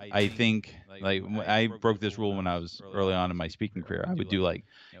 I think, like, I broke this rule when I was early on in my speaking career. I would do, like,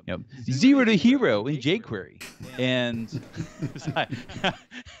 0 to hero in jQuery, and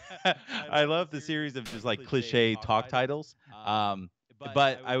I love the series of just like cliche talk titles.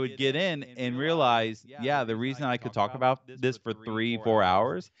 But I would get in and realize, the reason I could talk about this for 3-4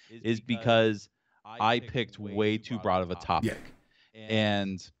 hours is because I picked way too broad of a topic.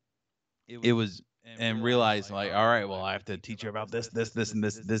 And it was, and realized, like, all right, well, I have to teach you about this, and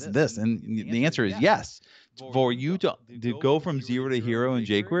this. And the answer is yes. For you to go from 0 to hero in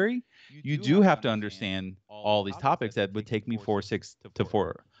jQuery, you do have to understand all these topics that would take me 4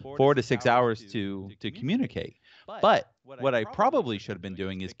 to 6 hours to communicate. But what I probably should have been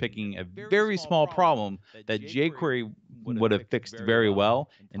doing is picking a very small problem that jQuery would have fixed very well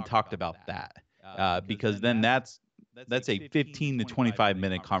and talked about that. Because then that's a 15 to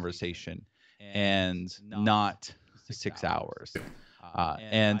 25-minute conversation, and not 6 hours.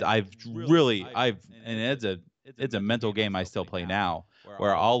 And it's a mental game I still play now,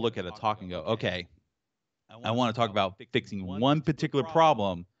 where I'll look at a talk and go, okay, I want to talk about fixing one particular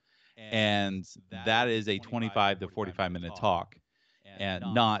problem, and that is a 25 to 45-minute talk, and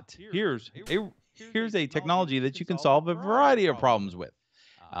not here's a technology that you can solve a variety of problems with.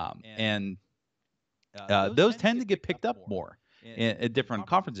 Those tend to get picked up more at different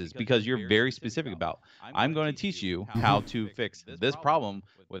conferences, because you're very specific about, I'm going to teach you how to fix this problem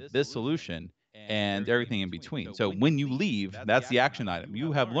with this solution and everything in between. So when you leave, that's the action item.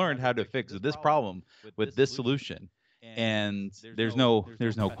 You have learned how to fix this problem with this solution, and there's no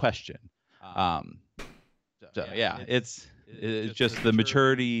question. It's just the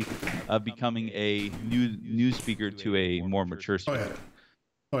maturity of becoming a new speaker to a more mature speaker.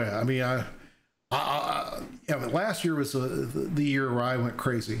 Oh yeah. I mean, last year was the year where I went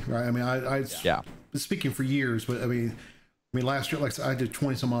crazy, right? I mean, I been speaking for years, but I mean, last year, like I said, I did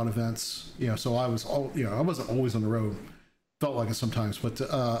 20 some odd events, so I was I wasn't always on the road. Felt like it sometimes, but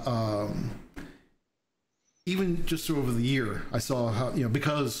even just over the year, I saw how,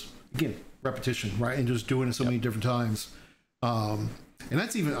 because again, repetition, right? And just doing it so many different times. And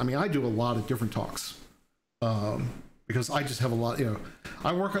that's even, I mean, I do a lot of different talks, because I just have a lot,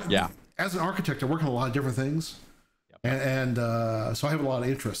 I work as an architect, I work on a lot of different things. And so I have a lot of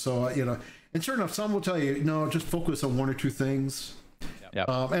interest. So, and sure enough, some will tell you, no, just focus on 1 or 2 things.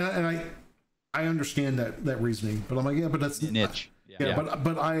 And I understand that reasoning, but I'm like, but that's niche. But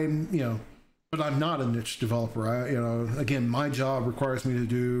I'm, but I'm not a niche developer. Again, my job requires me to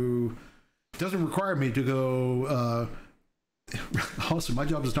do, doesn't require me to go, also, my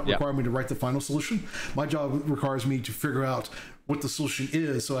job does not require me to write the final solution. My job requires me to figure out what the solution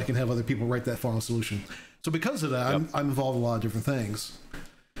is, so I can have other people write that final solution. So because of that, I'm involved in a lot of different things.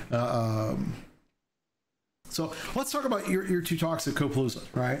 So let's talk about your 2 talks at Code PaLOusa,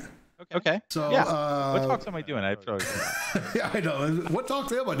 right? Okay. So what talks am I doing? I know. What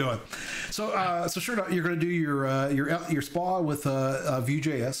talks am I doing? So sure enough, you're going to do your SPA with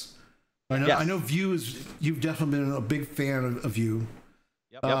Vue.js. I know Vue is, you've definitely been a big fan of Vue.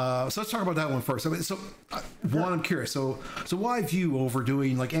 So let's talk about that one first. I mean, one, I'm curious. So why Vue over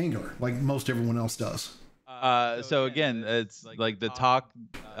doing like Angular, like most everyone else does? So again, it's like the talk,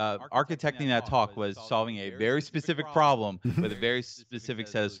 architecting that talk was solving a very specific problem with a very specific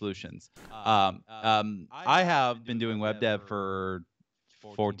set of solutions. I have been doing web dev for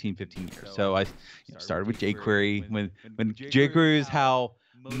 14, 15 years. So I started with jQuery when jQuery is how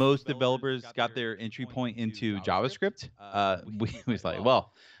most developers got their entry point into JavaScript, we was like,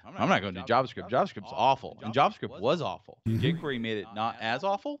 well, I'm not going to do JavaScript. JavaScript's awful, and JavaScript was awful. jQuery made it not as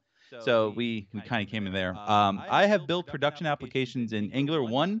awful, so we kind of came in there. I have built production applications in Angular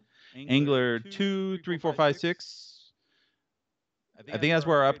 1, Angular 2, 3, 4, 5, 6. I think that's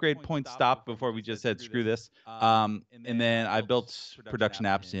where our upgrade point stopped before we just said, screw this. And then I built production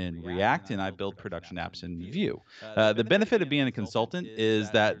apps in React, and I built production apps in Vue. The benefit of being a consultant is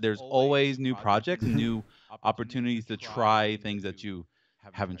that there's always new projects and new opportunities to try things that you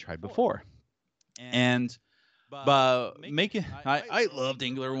haven't tried before. And but I loved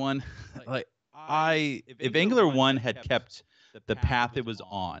Angular 1. Like if Angular 1 had kept the path it was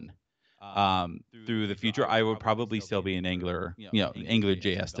on through the future, I would probably still be an Angular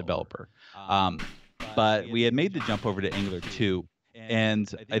JS developer. But we had made the jump over to Angular 2,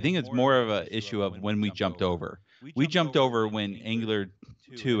 and I think it's more of an issue of when we jumped over. We jumped over when Angular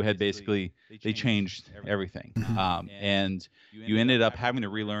 2 had basically, they changed everything. And you ended up having to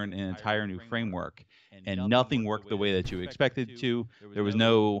relearn an entire new framework, and nothing worked the way that you expected to. There was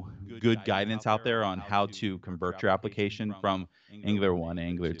no good guidance out there on how to convert your application from Angular 1 to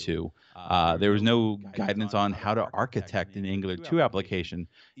Angular 2. There was no guidance on how to architect an Angular 2 application,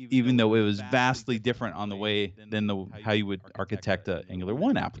 even though it was vastly different on the way than how you would architect an Angular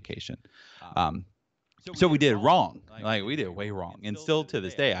 1 application. So we did it wrong. Like, we did it way wrong. And still to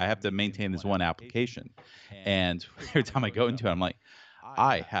this day, I have to maintain this one application. And every time I go into it, I'm like,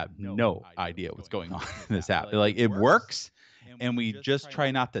 I have no idea what's going on in this app. Like, it works, and we just try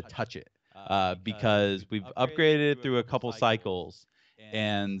not to touch it because we've upgraded it through a couple cycles,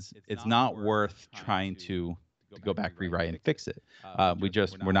 and it's not worth trying to go back, rewrite, and fix it.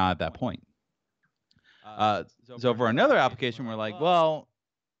 We're not at that point. So for another application, we're like, well,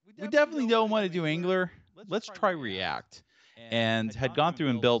 we definitely don't want to do Angular. Let's try React. And had gone through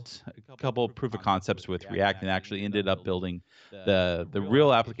and built a couple of proof of concepts with React, and actually ended up building the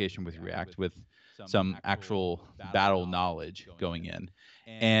real application with React with some actual battle knowledge going in.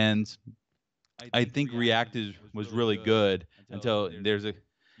 And I think React was really good until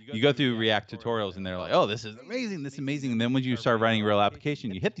you go through React tutorials and they're like, oh, this is amazing, this is amazing. And then when you start writing a real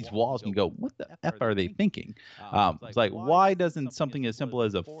application, you hit these walls and you go, what the F are they thinking? It's like, why doesn't something as simple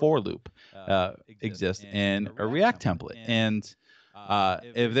as a for loop exist in a React template? And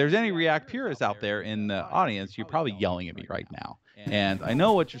if there's any React purists out there in the audience, you're probably yelling at me right now. And I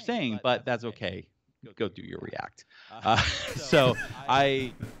know what you're saying, but that's okay. Go do your React. So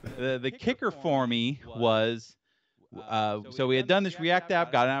the kicker for me was, so we had done this React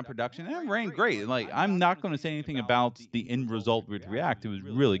app, got it on production, and it ran great. Like, I'm not going to say anything about the end result with React. It was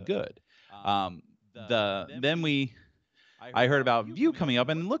really good. I heard about Vue coming up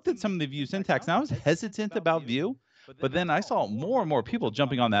and looked at some of the Vue syntax, and I was hesitant about Vue. But then I saw more and more people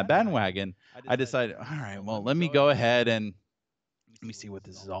jumping on that bandwagon. I decided, all right, well, let me go ahead and let me see what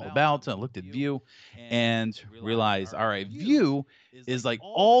this is all about. So I looked at Vue and realized, all right, Vue is like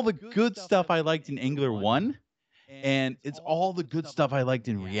all the good stuff I liked in Angular 1. And it's all the good stuff I liked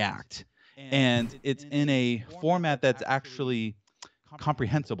in React. And it's in a format that's actually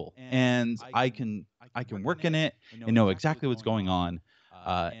comprehensible. And I can work in it and know exactly what's going on.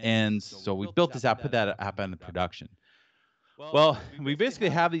 And so we built this app, put that app into production. Well, we basically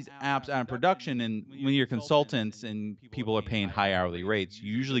have these apps out in production, and when you're consultants and people are paying high hourly rates,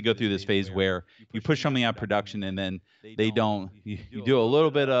 you usually go through this phase where you push something out of production, and then you do a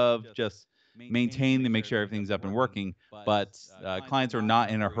little bit of just maintain to make sure everything's up and working, but clients are not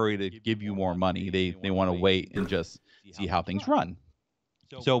in a hurry to give you more money. They want to wait and just see how things run.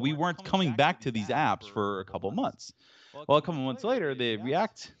 So we weren't coming back to these apps for a couple months. Well, a couple months later, the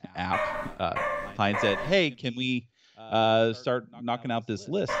React app client said, hey, can we start knocking out this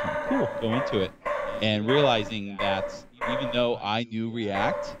list? Cool, go into it. And realizing that even though I knew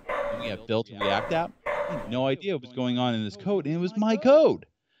React, and we had built a React app, I had no idea what was going on in this code, and it was my code.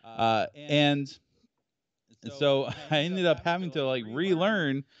 And so I ended up having to like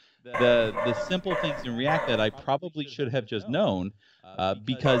relearn the simple things in React that I probably should have just known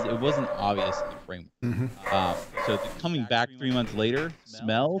because it wasn't obvious in the framework. So coming back 3 months later,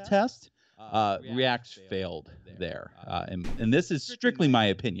 smell test, React failed there. And this is strictly my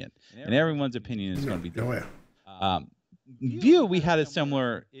opinion, and everyone's opinion is going to be different. Vue, we had a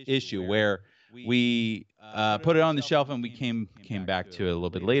similar issue where we put it on the shelf, and we came back to it a little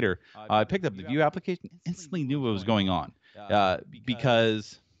bit later. I picked up the Vue application, instantly knew what was going on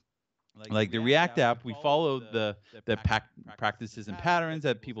because, like the React app, we followed the practices and patterns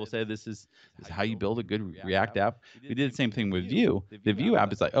that people say this is how you build a good React app. We did the same thing with Vue. The Vue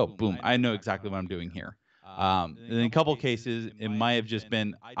app is like, oh, boom, I know exactly what I'm doing here. In a couple cases, it might have just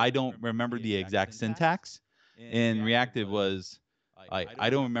been I don't remember the exact syntax. In React, it was I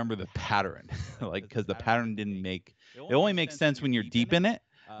don't remember the pattern, like because the pattern didn't make it only makes sense when you're deep in it.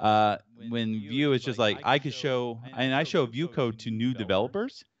 When Vue is just like I could show, and I show Vue code to new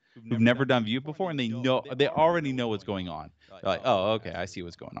developers who've never done Vue before, and they already know what's going on. They're like, oh, okay, I see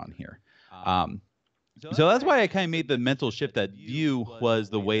what's going on here. So that's why I kind of made the mental shift that Vue was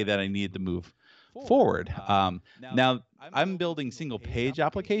the way that I needed to move forward. Now I'm building single page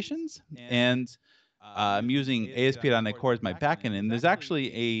applications, and I'm using ASP.NET Core as my backend, and there's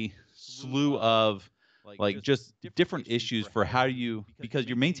actually a slew of like just different issues for how you, because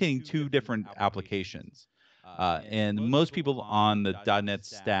you're maintaining two different applications. And most people on the .NET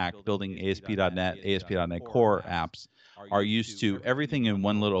stack building ASP.NET, ASP.NET Core apps are used to everything in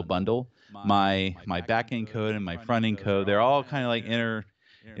one little bundle. My backend code and my front end code, they're all kind of like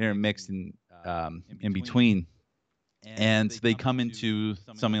intermixed in between. And they come into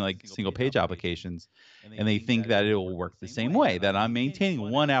something like single page applications, and they think that it will work the same way, that I'm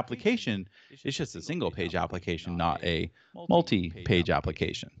maintaining one application. It's just a single page application, not a multi-page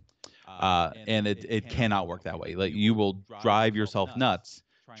application. And it cannot work that way. Like, you will drive yourself nuts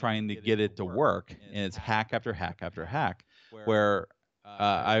trying to get it to work, and it's hack after hack after hack, where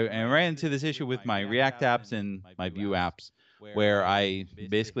I ran into this issue with my React apps and my Vue apps, where I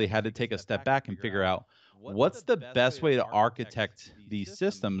basically had to take a step back and figure out what's the best way to architect these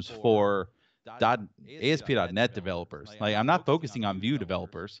systems for ASP.NET developers. Like, I'm not focusing on Vue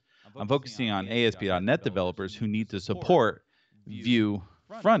developers. I'm focusing on ASP.NET developers who need to support Vue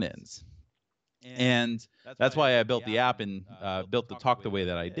front ends. And that's why I built the app and built the talk the way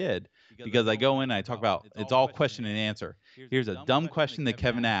that I did, because I go in and I talk about, it's all question and answer. Here's a dumb question that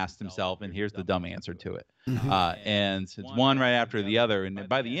Kevin asked himself, and here's the dumb answer to it. And it's one right after the other. And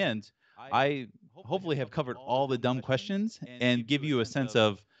by the end, I hopefully have covered all the dumb questions and give you a sense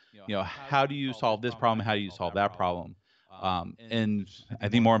of, how do you solve this problem? How do you solve that problem? And I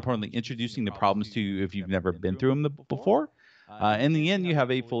think more importantly, introducing the problems to you if you've never been through them before. In the end, you have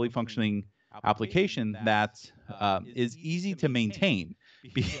a fully functioning application that is easy to maintain,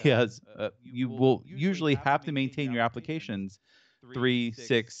 because you will usually have to maintain your applications 3,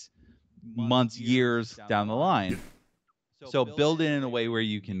 6 months, years down the line. So build it in a way where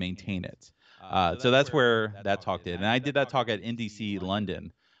you can maintain it. So that's where that talk did. And I did that talk at NDC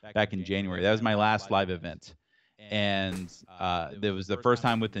London back in January. That was my last live event. And it was the first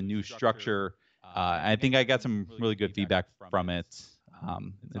time with the new structure. I think I got some really good feedback from it.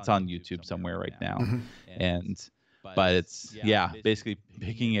 It's on YouTube somewhere right now. But it's, basically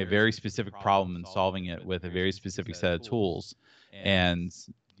picking a very specific problem and solving it with a very specific set of tools. And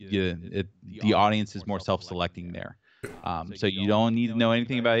the audience is more self-selecting there. So you don't need to know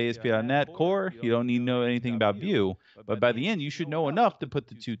anything about ASP.NET Core. You don't need to know anything about Vue. But by the end, you should know enough to put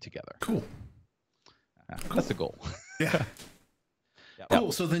the two together. Cool. That's the goal. Yeah.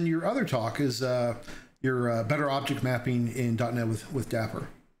 Cool. So then your other talk is your better object mapping in .NET with Dapper.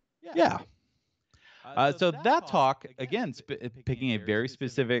 Yeah. So that talk, again, picking a very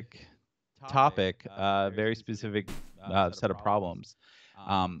specific topic, very specific set of problems.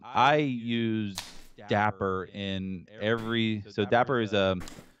 I use Dapper in so Dapper is an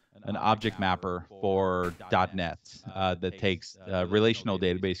object mapper for .NET that takes relational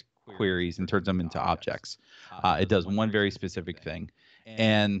database queries and turns them into objects. It does one very specific thing.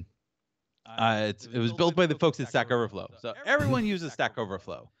 And it was built by the folks at Stack Overflow. So everyone uses Stack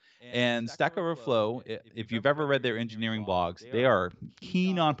Overflow. And Stack Overflow, if you've ever read their engineering blogs, they are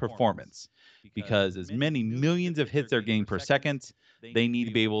keen on performance, because as many millions of hits they're getting per second, they need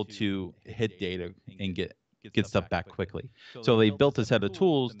to be able to hit data and get stuff back quickly. So they built a set of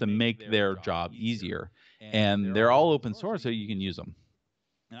tools to make their job easier. And they're all open source, so you can use them.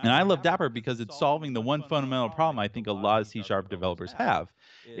 And I love Dapper because it's solving the one fundamental problem I think a lot of C# developers have,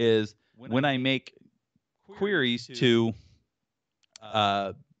 is when I make queries to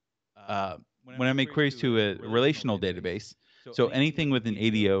a relational database, so anything with an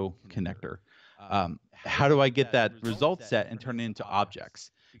ADO connector, how do I get that result set and turn it into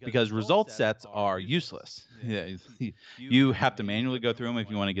objects? Because result sets are useless. You have to manually go through them if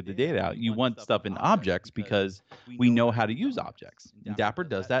you want to get the data out. You want stuff in objects because we know how to use objects. And Dapper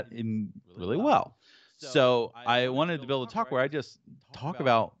does that really well. So I wanted to build a talk where I just talk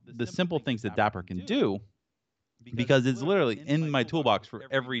about the simple things that Dapper can do, because it's literally in my toolbox for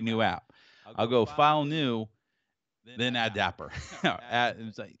every new app. I'll go File, New, then add Dapper.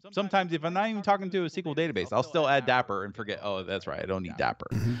 Sometimes if I'm not even talking to a SQL database, I'll still add Dapper and forget, oh, that's right, I don't need Dapper.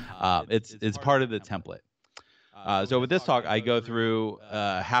 It's part of the template. So with this talk, I go through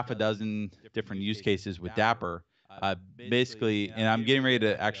half a dozen different use cases with Dapper, basically, and I'm getting ready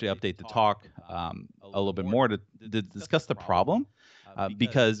to actually update the talk a little bit more to discuss the problem,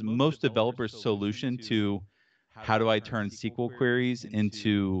 because most developers' solution to how do I turn SQL queries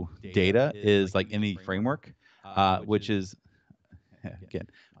into data is like any framework, which is, again,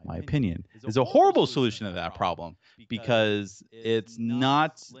 my opinion, is a horrible solution to that problem, because it's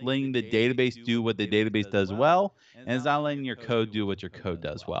not letting the database do what the database does well, and it's not letting your code do what your code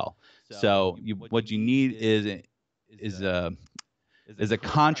does well. So what you need is a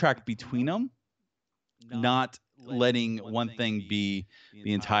contract between them, not letting one thing be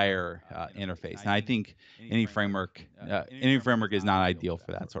the entire interface. And I think any framework is not ideal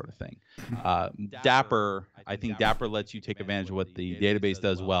for that sort of thing. Dapper, I think Dapper lets you take advantage of what the database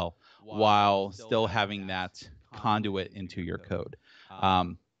does well, while still having that conduit into your code.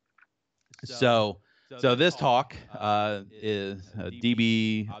 So this talk is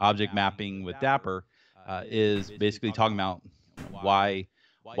DB object mapping with Dapper, is basically talking about why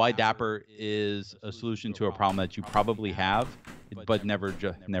Dapper is a solution to a problem that you probably have, but never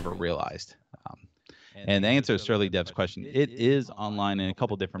realized. And the answer to Surly Dev's question, it is online in a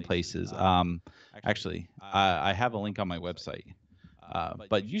couple different places. Actually, I have a link on my website,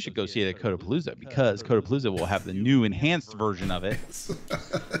 but you should go see it at Code PaLOusa, because Code PaLOusa will have the new enhanced version of it.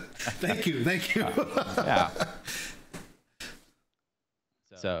 Thank you. Yeah.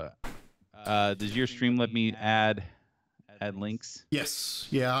 So, does your stream let me add links? Yes.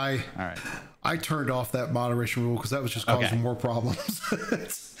 Yeah. All right. I turned off that moderation rule because that was just causing more problems.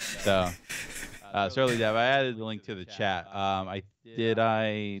 So, Surly Dev, I added the link to the chat. Did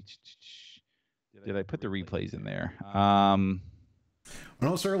I put the replays in there?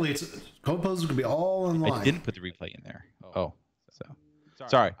 No, Surly, it's Code PaLOusa can be all online. I didn't put the replay in there. Oh, so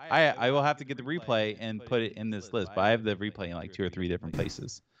sorry. I will have to get the replay and put it in this list, but I have the replay in like 2 or 3 different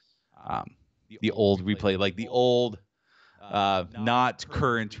places. The old replay, like the old, not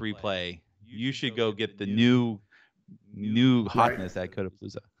current replay. You should go get the new hotness at Code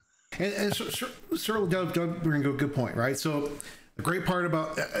PaLOusa. And Surly Dev bring a good point, right? So the great part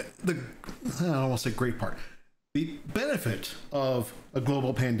about I don't want to say great part. The benefit of a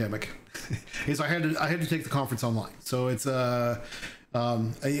global pandemic is I had to take the conference online. So it's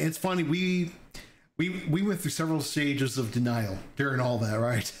funny, we went through several stages of denial during all that,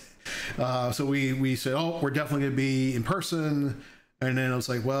 right? So we said, oh, we're definitely going to be in person, and then it was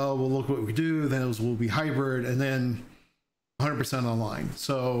like, well, we'll look what we do. Then we'll be hybrid, and then 100% online.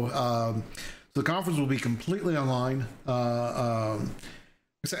 So the conference will be completely online. We're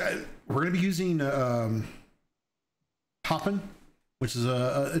going to be using Hopin, which is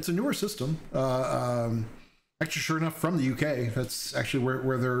it's a newer system. Actually, sure enough, from the UK. That's actually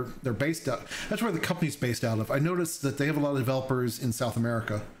where they're based out. That's where the company's based out of. I noticed that they have a lot of developers in South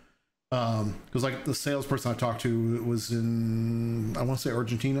America. Because like the salesperson I talked to was in, I want to say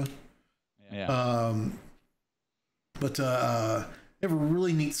Argentina. Yeah. But they have a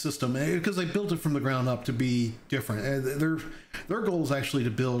really neat system because they built it from the ground up to be different. Their goal is actually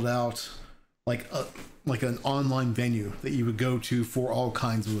to build out like an online venue that you would go to for all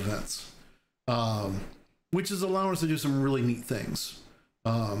kinds of events, which is allowing us to do some really neat things.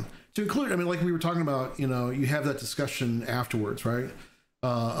 To include, I mean, like we were talking about, you have that discussion afterwards, right?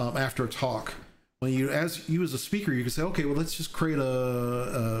 After a talk, when you as a speaker, you can say, okay, well, let's just create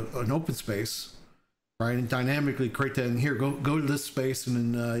an open space, right, and dynamically create that. And here, go to this space,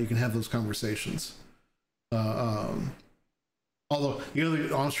 and then you can have those conversations. Although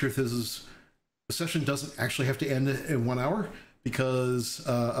the honest truth is the session doesn't actually have to end in 1 hour, because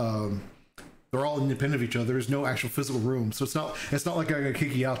they're all independent of each other. There's no actual physical room, so it's not like I'm gonna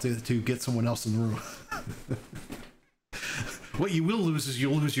kick you out to get someone else in the room. What you will lose is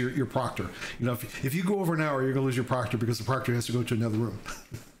you'll lose your proctor. If you go over an hour, you're gonna lose your proctor, because the proctor has to go to another room.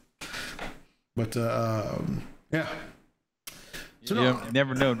 But yeah. So you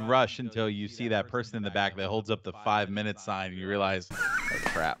never know rush until you see that person in the back that holds up the 5-minute sign, and you realize, oh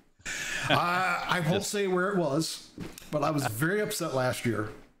crap. I won't say where it was, but I was very upset last year.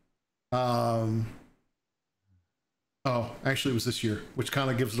 Oh, actually, it was this year, which kind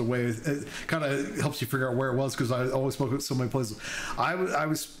of gives it away. It kind of helps you figure out where it was, because I always spoke at so many places. I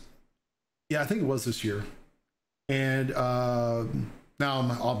think it was this year. And now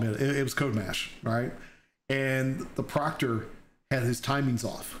I'll admit it was Code Mash, right? And the proctor had his timings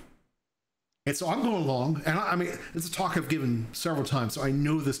off. And so I'm going along, and I mean, it's a talk I've given several times, so I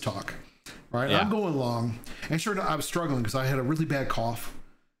know this talk, right? Yeah. I'm going along, and sure enough, I was struggling because I had a really bad cough.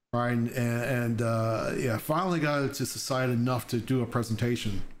 Right, and finally got it to subside enough to do a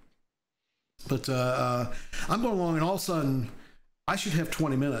presentation. But I'm going along, and all of a sudden, I should have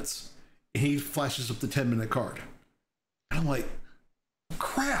 20 minutes, and he flashes up the 10-minute card. And I'm like,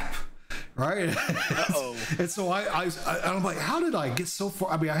 crap, right? Uh-oh. And so I'm like, how did I get so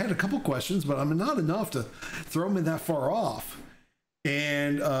far? I mean, I had a couple questions, but I'm not enough to throw me that far off.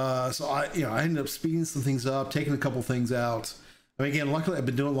 And so I ended up speeding some things up, taking a couple things out. I mean, again, luckily I've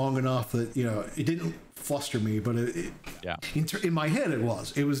been doing it long enough that, it didn't fluster me, but in my head it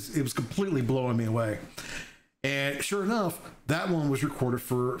was completely blowing me away. And sure enough, that one was recorded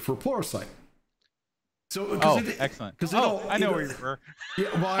for Pluralsight. So, excellent. Because I know where you were. Yeah,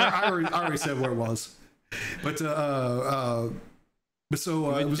 well, I already said where it was, but so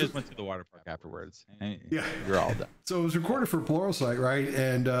we just went to the water park afterwards. Yeah, you're all done. So it was recorded for Pluralsight, right?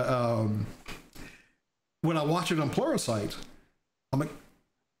 And when I watch it on Pluralsight, I'm like,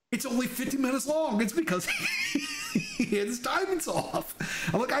 it's only 50 minutes long. It's because he had his timings off.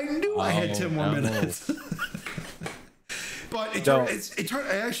 I'm like, I knew I had 10 more minutes. But it turned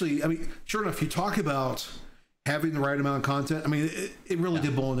actually, I mean, sure enough, you talk about having the right amount of content. I mean, it really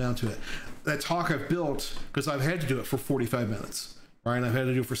did boil down to it. That talk I've built, because I've had to do it for 45 minutes, right? And I've had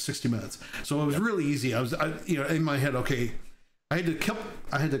to do it for 60 minutes. So it was really easy. I was in my head, okay, I had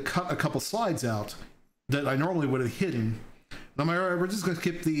to cut a couple slides out that I normally would have hidden. And I'm like, all right, we're just going to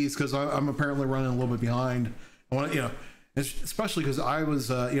skip these because I'm apparently running a little bit behind. I want to, especially because I was,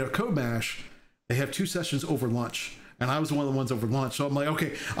 Code Mash, they have 2 sessions over lunch. And I was one of the ones over lunch. So I'm like,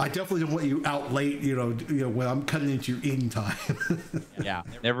 okay, I definitely don't want you out late, when I'm cutting into your eating time. Yeah,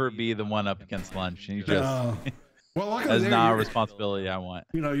 never be the one up against lunch. And you just, that's not a responsibility I want.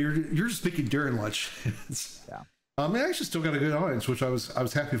 You're just speaking during lunch. Yeah. I actually still got a good audience, which I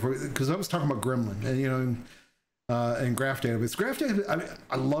was happy for, because I was talking about Gremlin and Graph Database. Graph Database,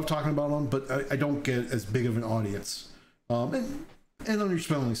 I love talking about them, but I don't get as big of an audience, and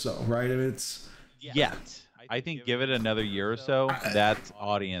understandably so, right? I mean, it's I think give it another year or so, that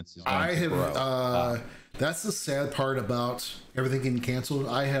audience is going to grow. That's the sad part about everything getting canceled.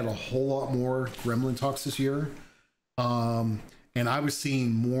 I had a whole lot more Gremlin talks this year, and I was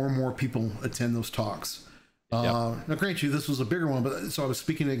seeing more and more people attend those talks. Now, grant you, this was a bigger one, but so I was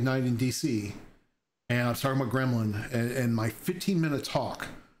speaking at Ignite in DC, and I was talking about Gremlin, and my 15-minute talk,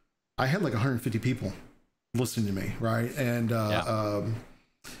 I had like 150 people listening to me, right? And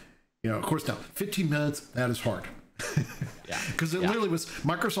of course, now 15 minutes, that is hard. Because it literally was,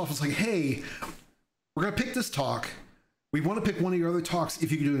 Microsoft was like, hey, we're going to pick this talk. We want to pick one of your other talks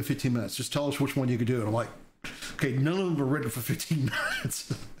if you can do it in 15 minutes. Just tell us which one you could do. And I'm like, okay, none of them are written for 15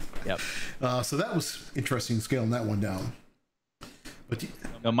 minutes. So that was interesting, scaling that one down. But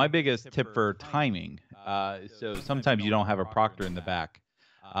my biggest tip for timing, so sometimes you don't have a proctor in the back.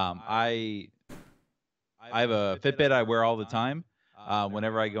 I have a Fitbit I wear all the time.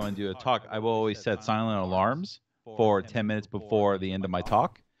 Whenever I go and do a talk, I will always set silent alarms for 10 minutes before the end of my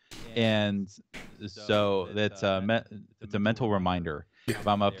talk. And so that's it's a mental reminder if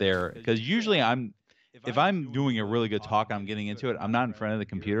I'm up there, because usually if I'm doing a really good talk, I'm getting into it, I'm not in front of the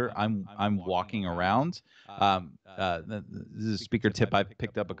computer, I'm walking around. This is a speaker tip I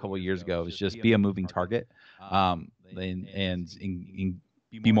picked up a couple of years ago, is just be a moving target, and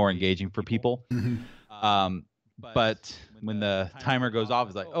be more engaging for people. But when the timer goes off,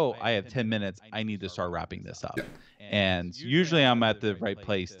 it's like, oh, I have 10 minutes. I need to start wrapping this up. And usually I'm at the right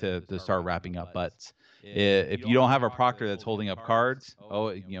place to start wrapping up. But if you don't have a proctor that's holding up cards,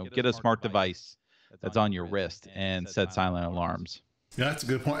 get a smart device that's on your wrist and set silent alarms. Yeah, that's a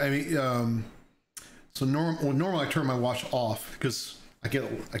good point. I mean, so normally I turn my watch off because I get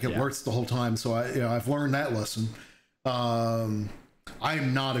alerts the whole time. So I've learned that lesson. I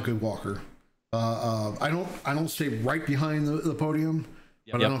am not a good walker. I don't stay right behind the podium,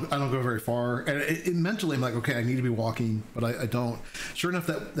 but I don't go very far. And mentally, I'm like, okay, I need to be walking, but I don't. Sure enough,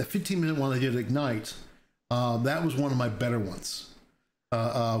 that 15-minute one I did at Ignite, that was one of my better ones,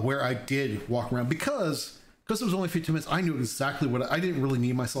 where I did walk around because it was only 15 minutes. I knew exactly I didn't really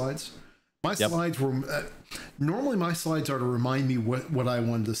need my slides. My slides were normally my slides are to remind me what I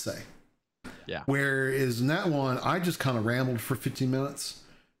wanted to say. Whereas in that one, I just kind of rambled for 15 minutes.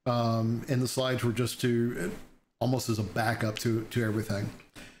 And the slides were just almost as a backup to everything.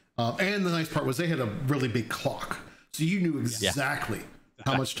 And the nice part was they had a really big clock, so you knew exactly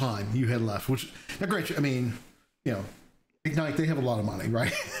how much time you had left. Which, now, granted, I mean, Ignite, they have a lot of money,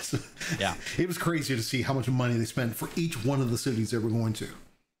 right? So it was crazy to see how much money they spent for each one of the cities they were going to.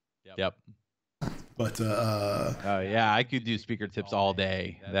 But I could do speaker tips all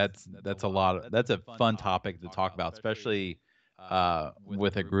day. That's a fun topic to talk about, especially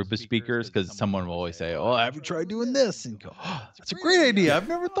with a group of speakers, because someone will always say, "Oh, have you tried doing this?" And go, "Oh, that's a great idea. I've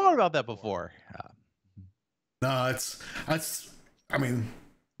never thought about that before." No, I mean,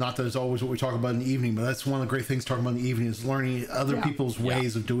 not that it's always what we talk about in the evening, but that's one of the great things talking about in the evening is learning other people's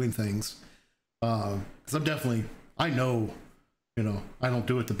ways of doing things. Because I know, I don't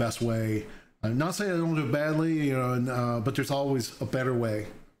do it the best way. I'm not saying I don't do it badly, but there's always a better way,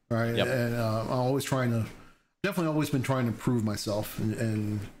 right? Yep. And I'm definitely always been trying to improve myself,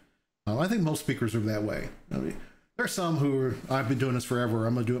 and I think most speakers are that way. I mean, there's some who I've been doing this forever.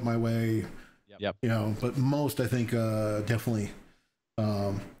 I'm gonna do it my way. Yep. But most, I think, definitely,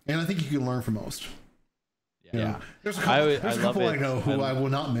 and I think you can learn from most. Yeah. There's a couple I know who I will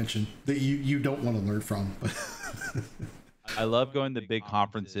not mention that you don't want to learn from. I love going to big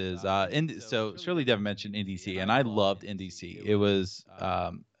conferences. So Shirley Devon mentioned NDC, and I loved NDC. It was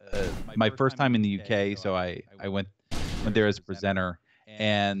my first time in the UK, so I went there as a presenter.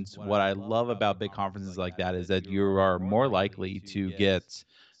 And what I love about big conferences like that is that you are more likely to get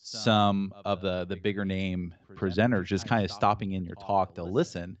some of the bigger name presenters just kind of stopping in your talk to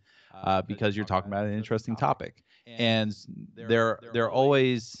listen, because you're talking about an interesting topic, and they're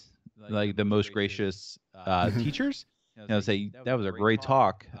always like the most gracious teachers. Say that was a great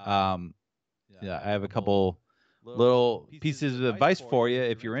talk. I have a couple little pieces of advice for you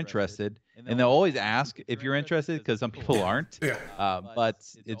if you're interested, and they'll always ask if you're interested, because some people aren't. But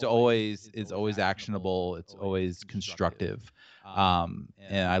it's always actionable. It's always constructive.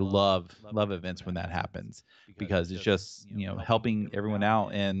 And I love events when that happens, because it's just helping everyone out.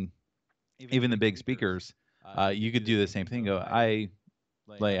 And even the big speakers, you could do the same thing. I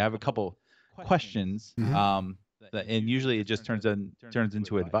have a couple questions, and usually it just turns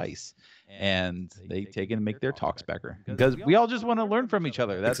into advice, and they take it and make their talks better, because we all just want to learn from each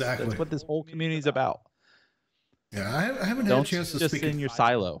other. That's what this whole community is about. Yeah, I haven't had a chance to just speak in your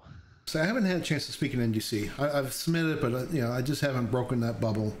silo. So I haven't had a chance to speak in NDC. I've submitted, but I just haven't broken that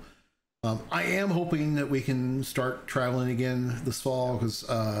bubble. I am hoping that we can start traveling again this fall, because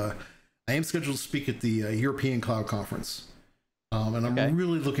I am scheduled to speak at the European Cloud Conference, and I'm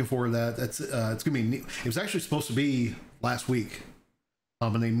really looking forward to that. That's it's gonna be neat. It was actually supposed to be last week,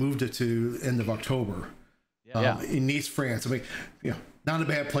 and they moved it to end of October. In Nice, France. I mean, not a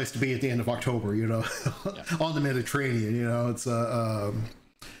bad place to be at the end of October. On the Mediterranean. It's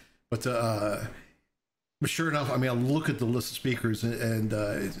but sure enough, I mean, I look at the list of speakers, and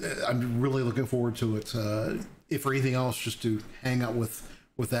I'm really looking forward to it. If for anything else, just to hang out with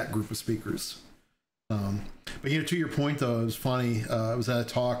that group of speakers. But to your point, though, it was funny. I was at a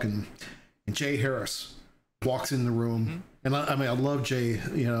talk, and Jay Harris walks in the room, and I love Jay,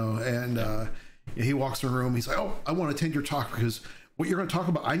 and he walks in the room. He's like, "Oh, I want to attend your talk because what you're going to talk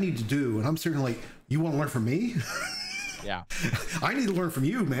about, I need to do." And I'm sitting like, "You want to learn from me?" Yeah, I need to learn from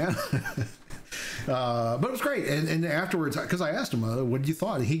you, man. But it was great. And afterwards, because I asked him, what did you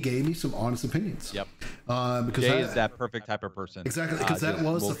thought? And he gave me some honest opinions. Yep. Because Jay is that perfect type of person. Exactly. Because that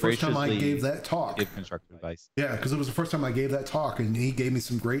was the first time I gave that talk. Give constructive advice. Yeah, because it was the first time I gave that talk, and he gave me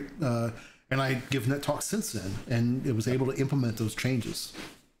some great, and I've given that talk since then, and it was able to implement those changes.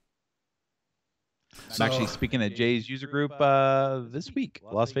 I'm actually speaking at Jay's user group this week,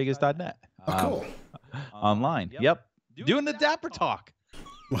 LasVegas.net. Oh, cool. Online. Yep. Doing the Dapper Talk.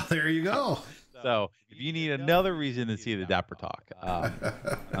 Well, there you go. So if you need another reason to see the Dapper Talk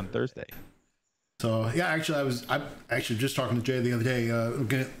on Thursday. So yeah, actually, I'm actually just talking to Jay the other day.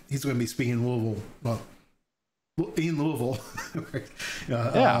 He's going to be speaking in Louisville. Well, in Louisville,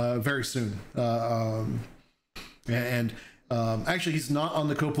 very soon. Actually, he's not on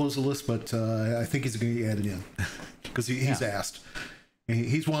the Code PaLOusa list, but I think he's going to get added in because he's asked.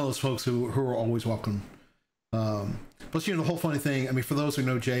 He's one of those folks who are always welcome. Plus, the whole funny thing, I mean, for those who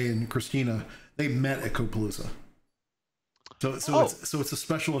know Jay and Christina, they met at Code PaLOusa. So it's a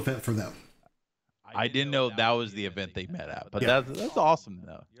special event for them. I didn't know that was the event they met at, but that's awesome,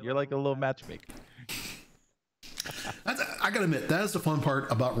 though. You're like a little matchmaker. I gotta admit, that is the fun part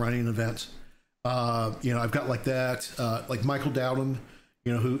about running an event. I've got like that, like Michael Dowden,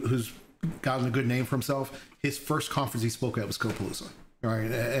 who's gotten a good name for himself. His first conference he spoke at was Code PaLOusa. All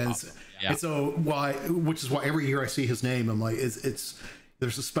right, and so which is why every year I see his name, I'm like,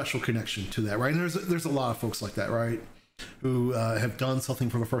 there's a special connection to that, right? And there's a lot of folks like that, right, who have done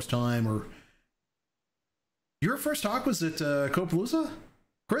something for the first time. Or your first talk was at Code PaLOusa,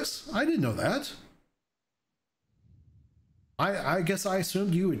 Chris? I didn't know that. I guess I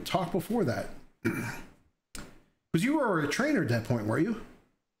assumed you had talked before that, because you were a trainer at that point, were you?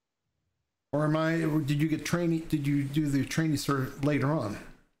 Or did you get training? Did you do the training later on?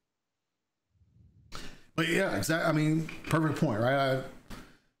 But yeah, exactly. I mean, perfect point, right?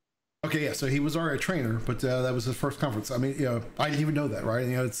 Okay, yeah. So he was already a trainer, but that was his first conference. I mean, I didn't even know that, right?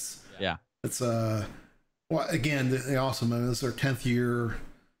 It's well, again, awesome. I mean, this is our 10th year.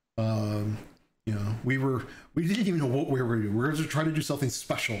 We didn't even know what we were doing. We were just trying to do something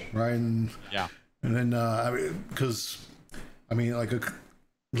special, right? And then because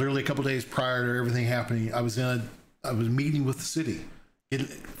literally a couple days prior to everything happening, I was meeting with the city,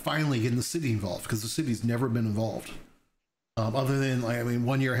 finally getting the city involved, because the city's never been involved. Other than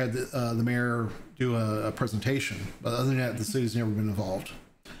 1 year I had the mayor do a presentation, but other than that, the city's never been involved.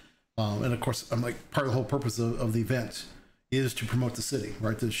 And of course, part of the whole purpose of the event is to promote the city,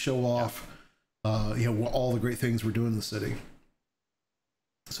 right? To show off, all the great things we're doing in the city.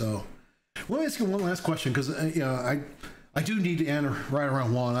 So, let me ask you one last question, because I do need to end right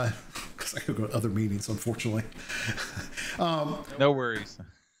around 1, because I could go to other meetings, unfortunately. No worries.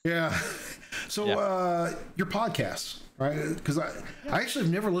 Yeah. So, your podcast, right? Because I actually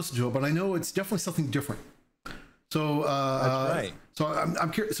have never listened to it, but I know it's definitely something different. So, that's right. So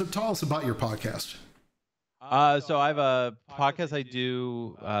I'm curious. So tell us about your podcast. So I have a podcast I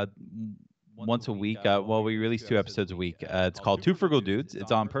do once a week. We release 2 episodes a week. It's called Two Frugal Dudes.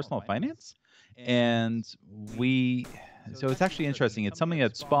 It's on personal finance, and so it's actually interesting. It's something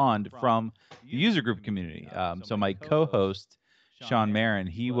that spawned from the user group community. So my co-host Sean Marin,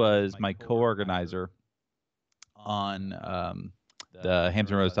 he was my co-organizer on the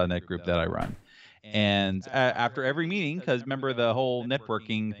HamptonRoads.net group that I run. And after every meeting, because remember the whole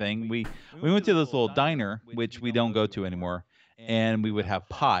networking thing, we went to this little diner, which we don't go to anymore, and we would have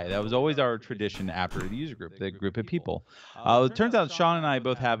pie. That was always our tradition after the user group, the group of people. It turns out Sean and I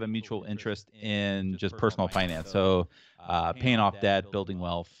both have a mutual interest in just personal finance. So paying off debt, building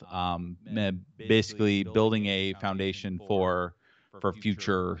wealth, basically building a foundation for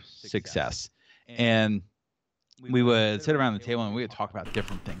future success. And we would sit around the table and we would talk about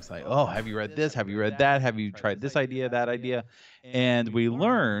different things like, oh, have you read this? Have you read that? Have you tried this idea, that idea? And we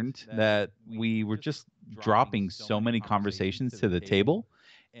learned that we were just dropping so many conversations to the table.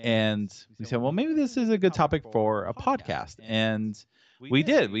 And we said, well, maybe this is a good topic for a podcast. And we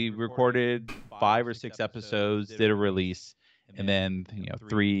did. We recorded 5 or 6 episodes, did a release. And then,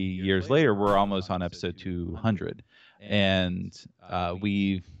 3 years later, we're almost on episode 200. And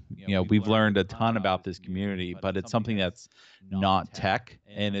we've learned a ton about this community, but it's something that's not tech,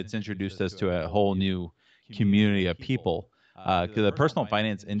 and it's introduced us to a whole new community of people. Because the personal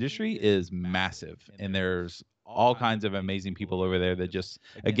finance industry is massive, and there's all kinds of amazing people over there that just,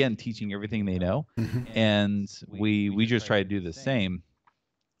 again, teaching everything they know. And we just try to do the same.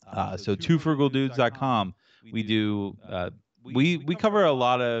 So twofrugaldudes.com, we do we cover a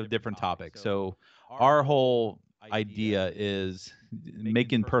lot of different topics. So our whole idea is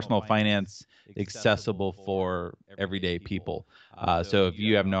making personal finance accessible for everyday people. So if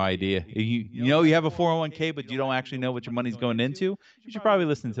you have no idea, you have a 401k, but you don't actually know what your money's going into, you should probably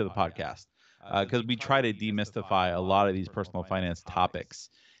listen to the podcast, because we try to demystify a lot of these personal finance topics.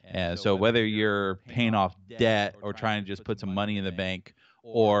 And so whether you're paying off debt or trying to just put some money in the bank,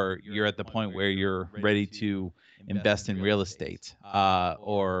 or you're at the point where you're ready to invest in real estate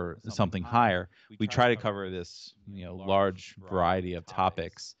or something higher, we try to cover this large variety of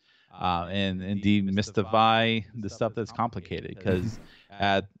topics and demystify the stuff that's complicated, because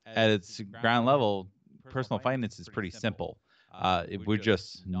at its ground level, personal finance is pretty simple. We're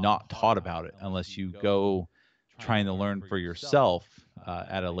just not taught about it unless you go trying to learn for yourself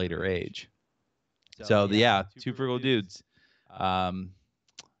at a later age. So Two Frugal Dudes.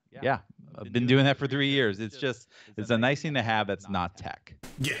 Yeah, I've been doing that for 3 years. It's a nice thing to have that's not tech.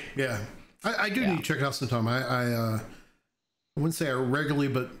 Yeah. I do need to check it out sometime. I wouldn't say I regularly,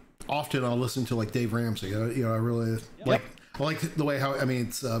 but often I'll listen to like Dave Ramsey. I really like the way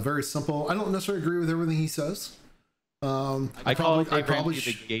it's very simple. I don't necessarily agree with everything he says. I call it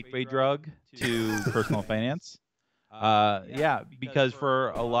the gateway drug to personal finance. Because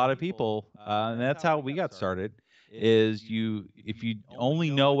for a lot of people, and that's how we got started, is if you only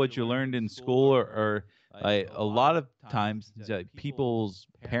know what you learned in school, or a lot of times people's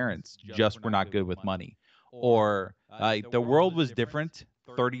parents just were not good with money, or the world was different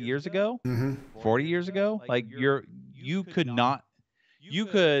 30 years ago, 40 years ago. You could not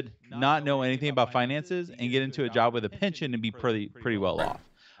know anything about finances and get into a job with a pension and be pretty well off.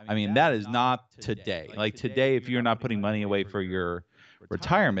 I mean, that is not today. Like today, if you're not putting money away for your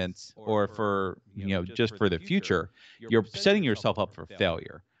retirements or for just for the future, you're setting yourself up for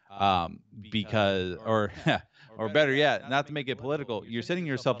failure. Because or better yet, not to make it political, you're setting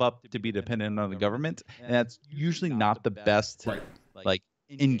yourself up to be dependent on the government, and that's usually not the best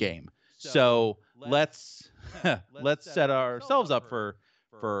end game. So let's let's set ourselves up for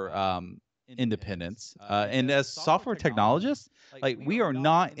independence. And as software technologists, like, we are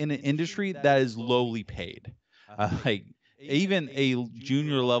not in an industry that is lowly paid. Like, even a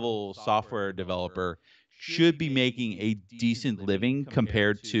junior level software developer should be making a decent living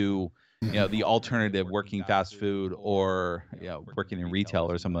compared to, you know, the alternative, working fast food or, you know, working in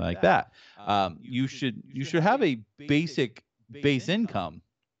retail or something like that. You should have a base income,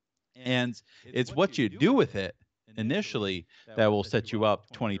 and it's what you do with it initially that will set you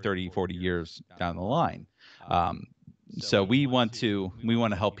up 20, 30, 40 years down the line. So we want to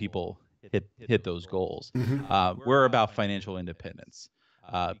help people hit those goals. We're about financial independence,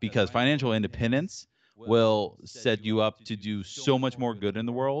 because financial independence will set you up to do so much more good in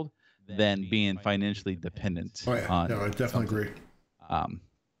the world than being financially dependent. Oh, yeah. No, I definitely agree.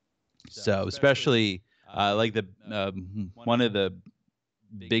 So especially like the one of the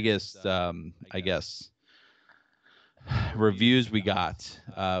biggest, I guess, reviews we got.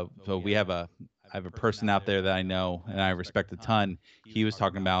 So I have a person out there that I know and I respect a ton. He was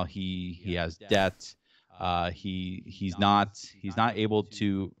talking about he has debt. He's not able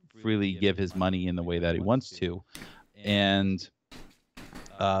to freely give his money in the way that he wants to, and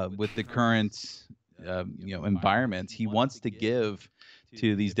with the current environment, he wants to give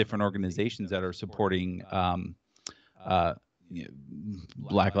to these different organizations that are supporting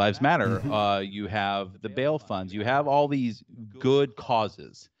Black Lives Matter. You have the bail funds. You have all these good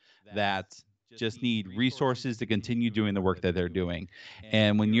causes that just need resources to continue doing the work that they're doing.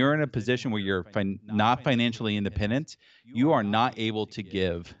 And when you're in a position where you're not financially independent, you are not able to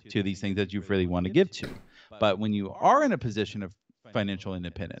give to these things that you really want to give to. But when you are in a position of financial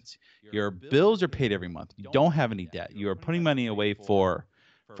independence, your bills are paid every month, you don't have any debt, you are putting money away for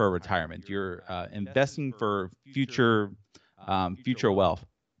retirement, you're investing for future wealth,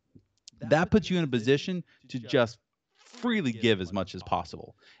 that puts you in a position to just freely give as much as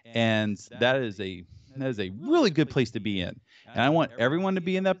possible. And that is a really good place to be in. And I want everyone to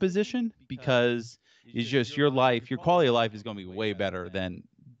be in that position, because it's just your quality of life is going to be way better than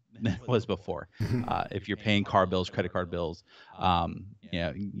it was before. If you're paying car bills, credit card bills,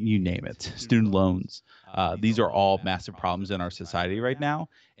 you name it, student loans, these are all massive problems in our society right now.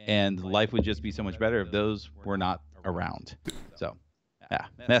 And life would just be so much better if those were not around. So, yeah,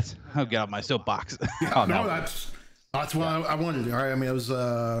 I'll get off my soapbox. That's what I wanted to do. All right. I mean, it was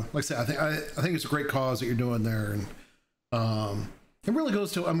like I said, I think it's a great cause that you're doing there, and it really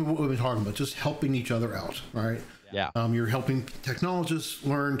goes to, I mean, what we've been talking about, just helping each other out. Right. Yeah. You're helping technologists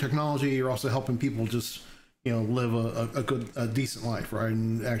learn technology. You're also helping people just, live a decent life, right,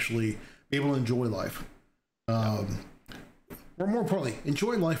 and actually be able to enjoy life. Or more importantly,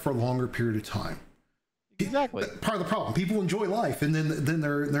 enjoy life for a longer period of time. Exactly. Part of the problem, people enjoy life, and then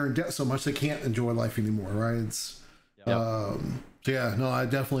they're in debt so much they can't enjoy life anymore, right? It's so yeah, no, I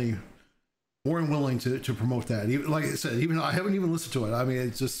definitely more than willing to promote that. Even, like I said, even though I haven't even listened to it, I mean,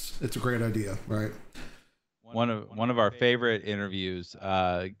 it's a great idea, right? One of our favorite interviews,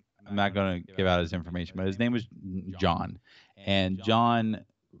 I'm not going to give out his information, but his name was John, and John,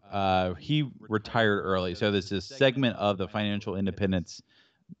 he retired early. So there's this segment of the financial independence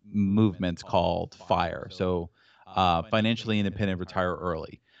movement called FIRE. So financially independent, retire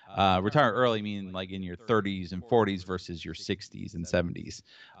early. Retire early meaning like in your 30s and 40s versus your 60s and 70s.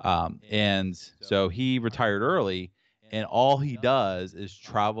 And so he retired early, and all he does is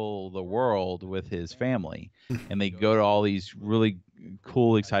travel the world with his family, and they go to all these really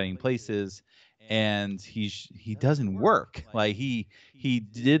cool, exciting places. And he doesn't work. Like he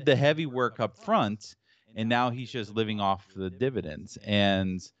did the heavy work up front, and now he's just living off the dividends.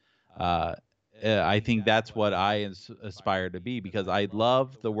 And I think that's what I aspire to be, because I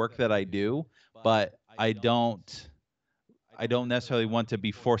love the work that I do, but I don't necessarily want to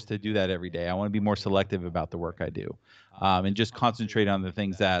be forced to do that every day. I want to be more selective about the work I do, and just concentrate on the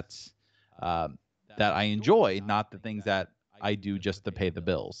things that I enjoy, not the things that I do just to pay the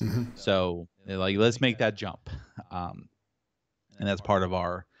bills. So, like, let's make that jump, and that's part of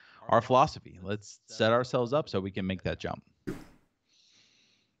our philosophy. Let's set ourselves up so we can make that jump.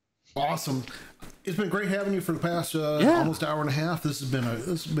 Awesome. It's been great having you for the past almost hour and a half. This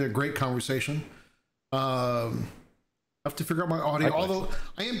has been a great conversation. I have to figure out my audio. Although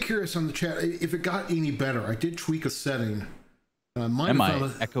I am curious on the chat if it got any better. I did tweak a setting. Am I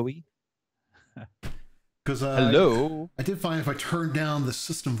echoey? Because hello, I did find if I turned down the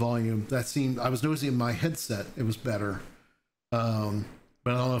system volume, I was noticing in my headset it was better. But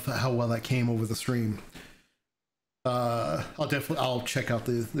I don't know how well that came over the stream. I'll check out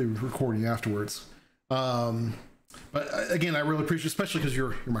the recording afterwards. But again, I really appreciate it, especially because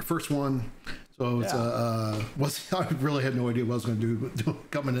you're my first one. So it's I really had no idea what I was going to do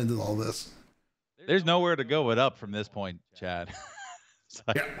coming into all this. There's nowhere to go but up from this point, Chad.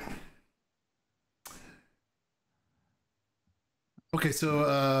 Yeah. Okay,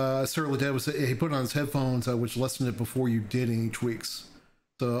 so Sir Ledette was he put on his headphones, which lessened it before you did any tweaks.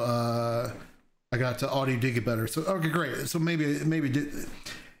 So I got audio did get better. So okay, great. So maybe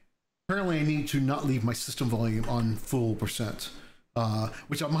apparently I need to not leave my system volume on full percent,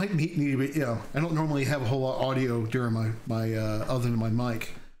 which I might need to be. You know, I don't normally have a whole lot of audio during my other than my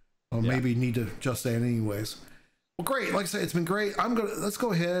mic. Maybe need to adjust that anyways. Well, great. Like I said, it's been great. Let's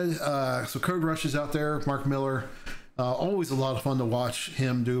go ahead. So Code Rush is out there. Mark Miller. Always a lot of fun to watch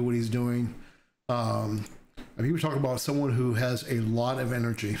him do what he's doing. I mean, we're talking about someone who has a lot of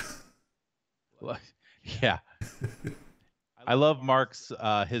energy. Yeah. I love Mark's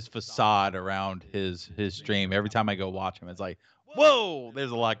his facade around his stream. Every time I go watch him, it's like, whoa,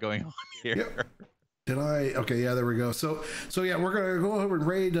 there's a lot going on here. Yep. Did I? Okay, yeah, there we go. So yeah, we're gonna go over and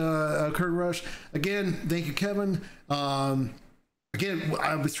raid Code Rush again. Thank you, Kevin. Again,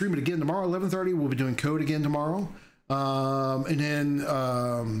 I'll be streaming again tomorrow, 11:30. We'll be doing code again tomorrow. And then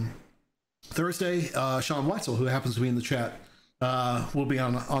Thursday, Sean Weitzel, who happens to be in the chat, will be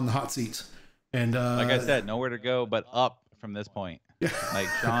on the hot seat. And like I said, nowhere to go but up from this point. Like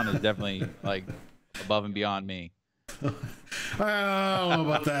Sean is definitely like above and beyond me. I don't know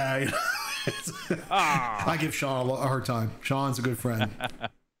about that. I give Sean a hard time. Sean's a good friend.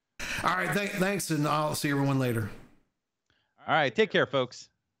 All right, thanks, and I'll see everyone later. All right, take care, folks.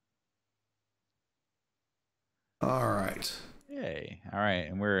 All right. Yay. All right,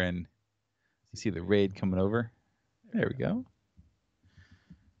 and we're in. You see the raid coming over. There we go.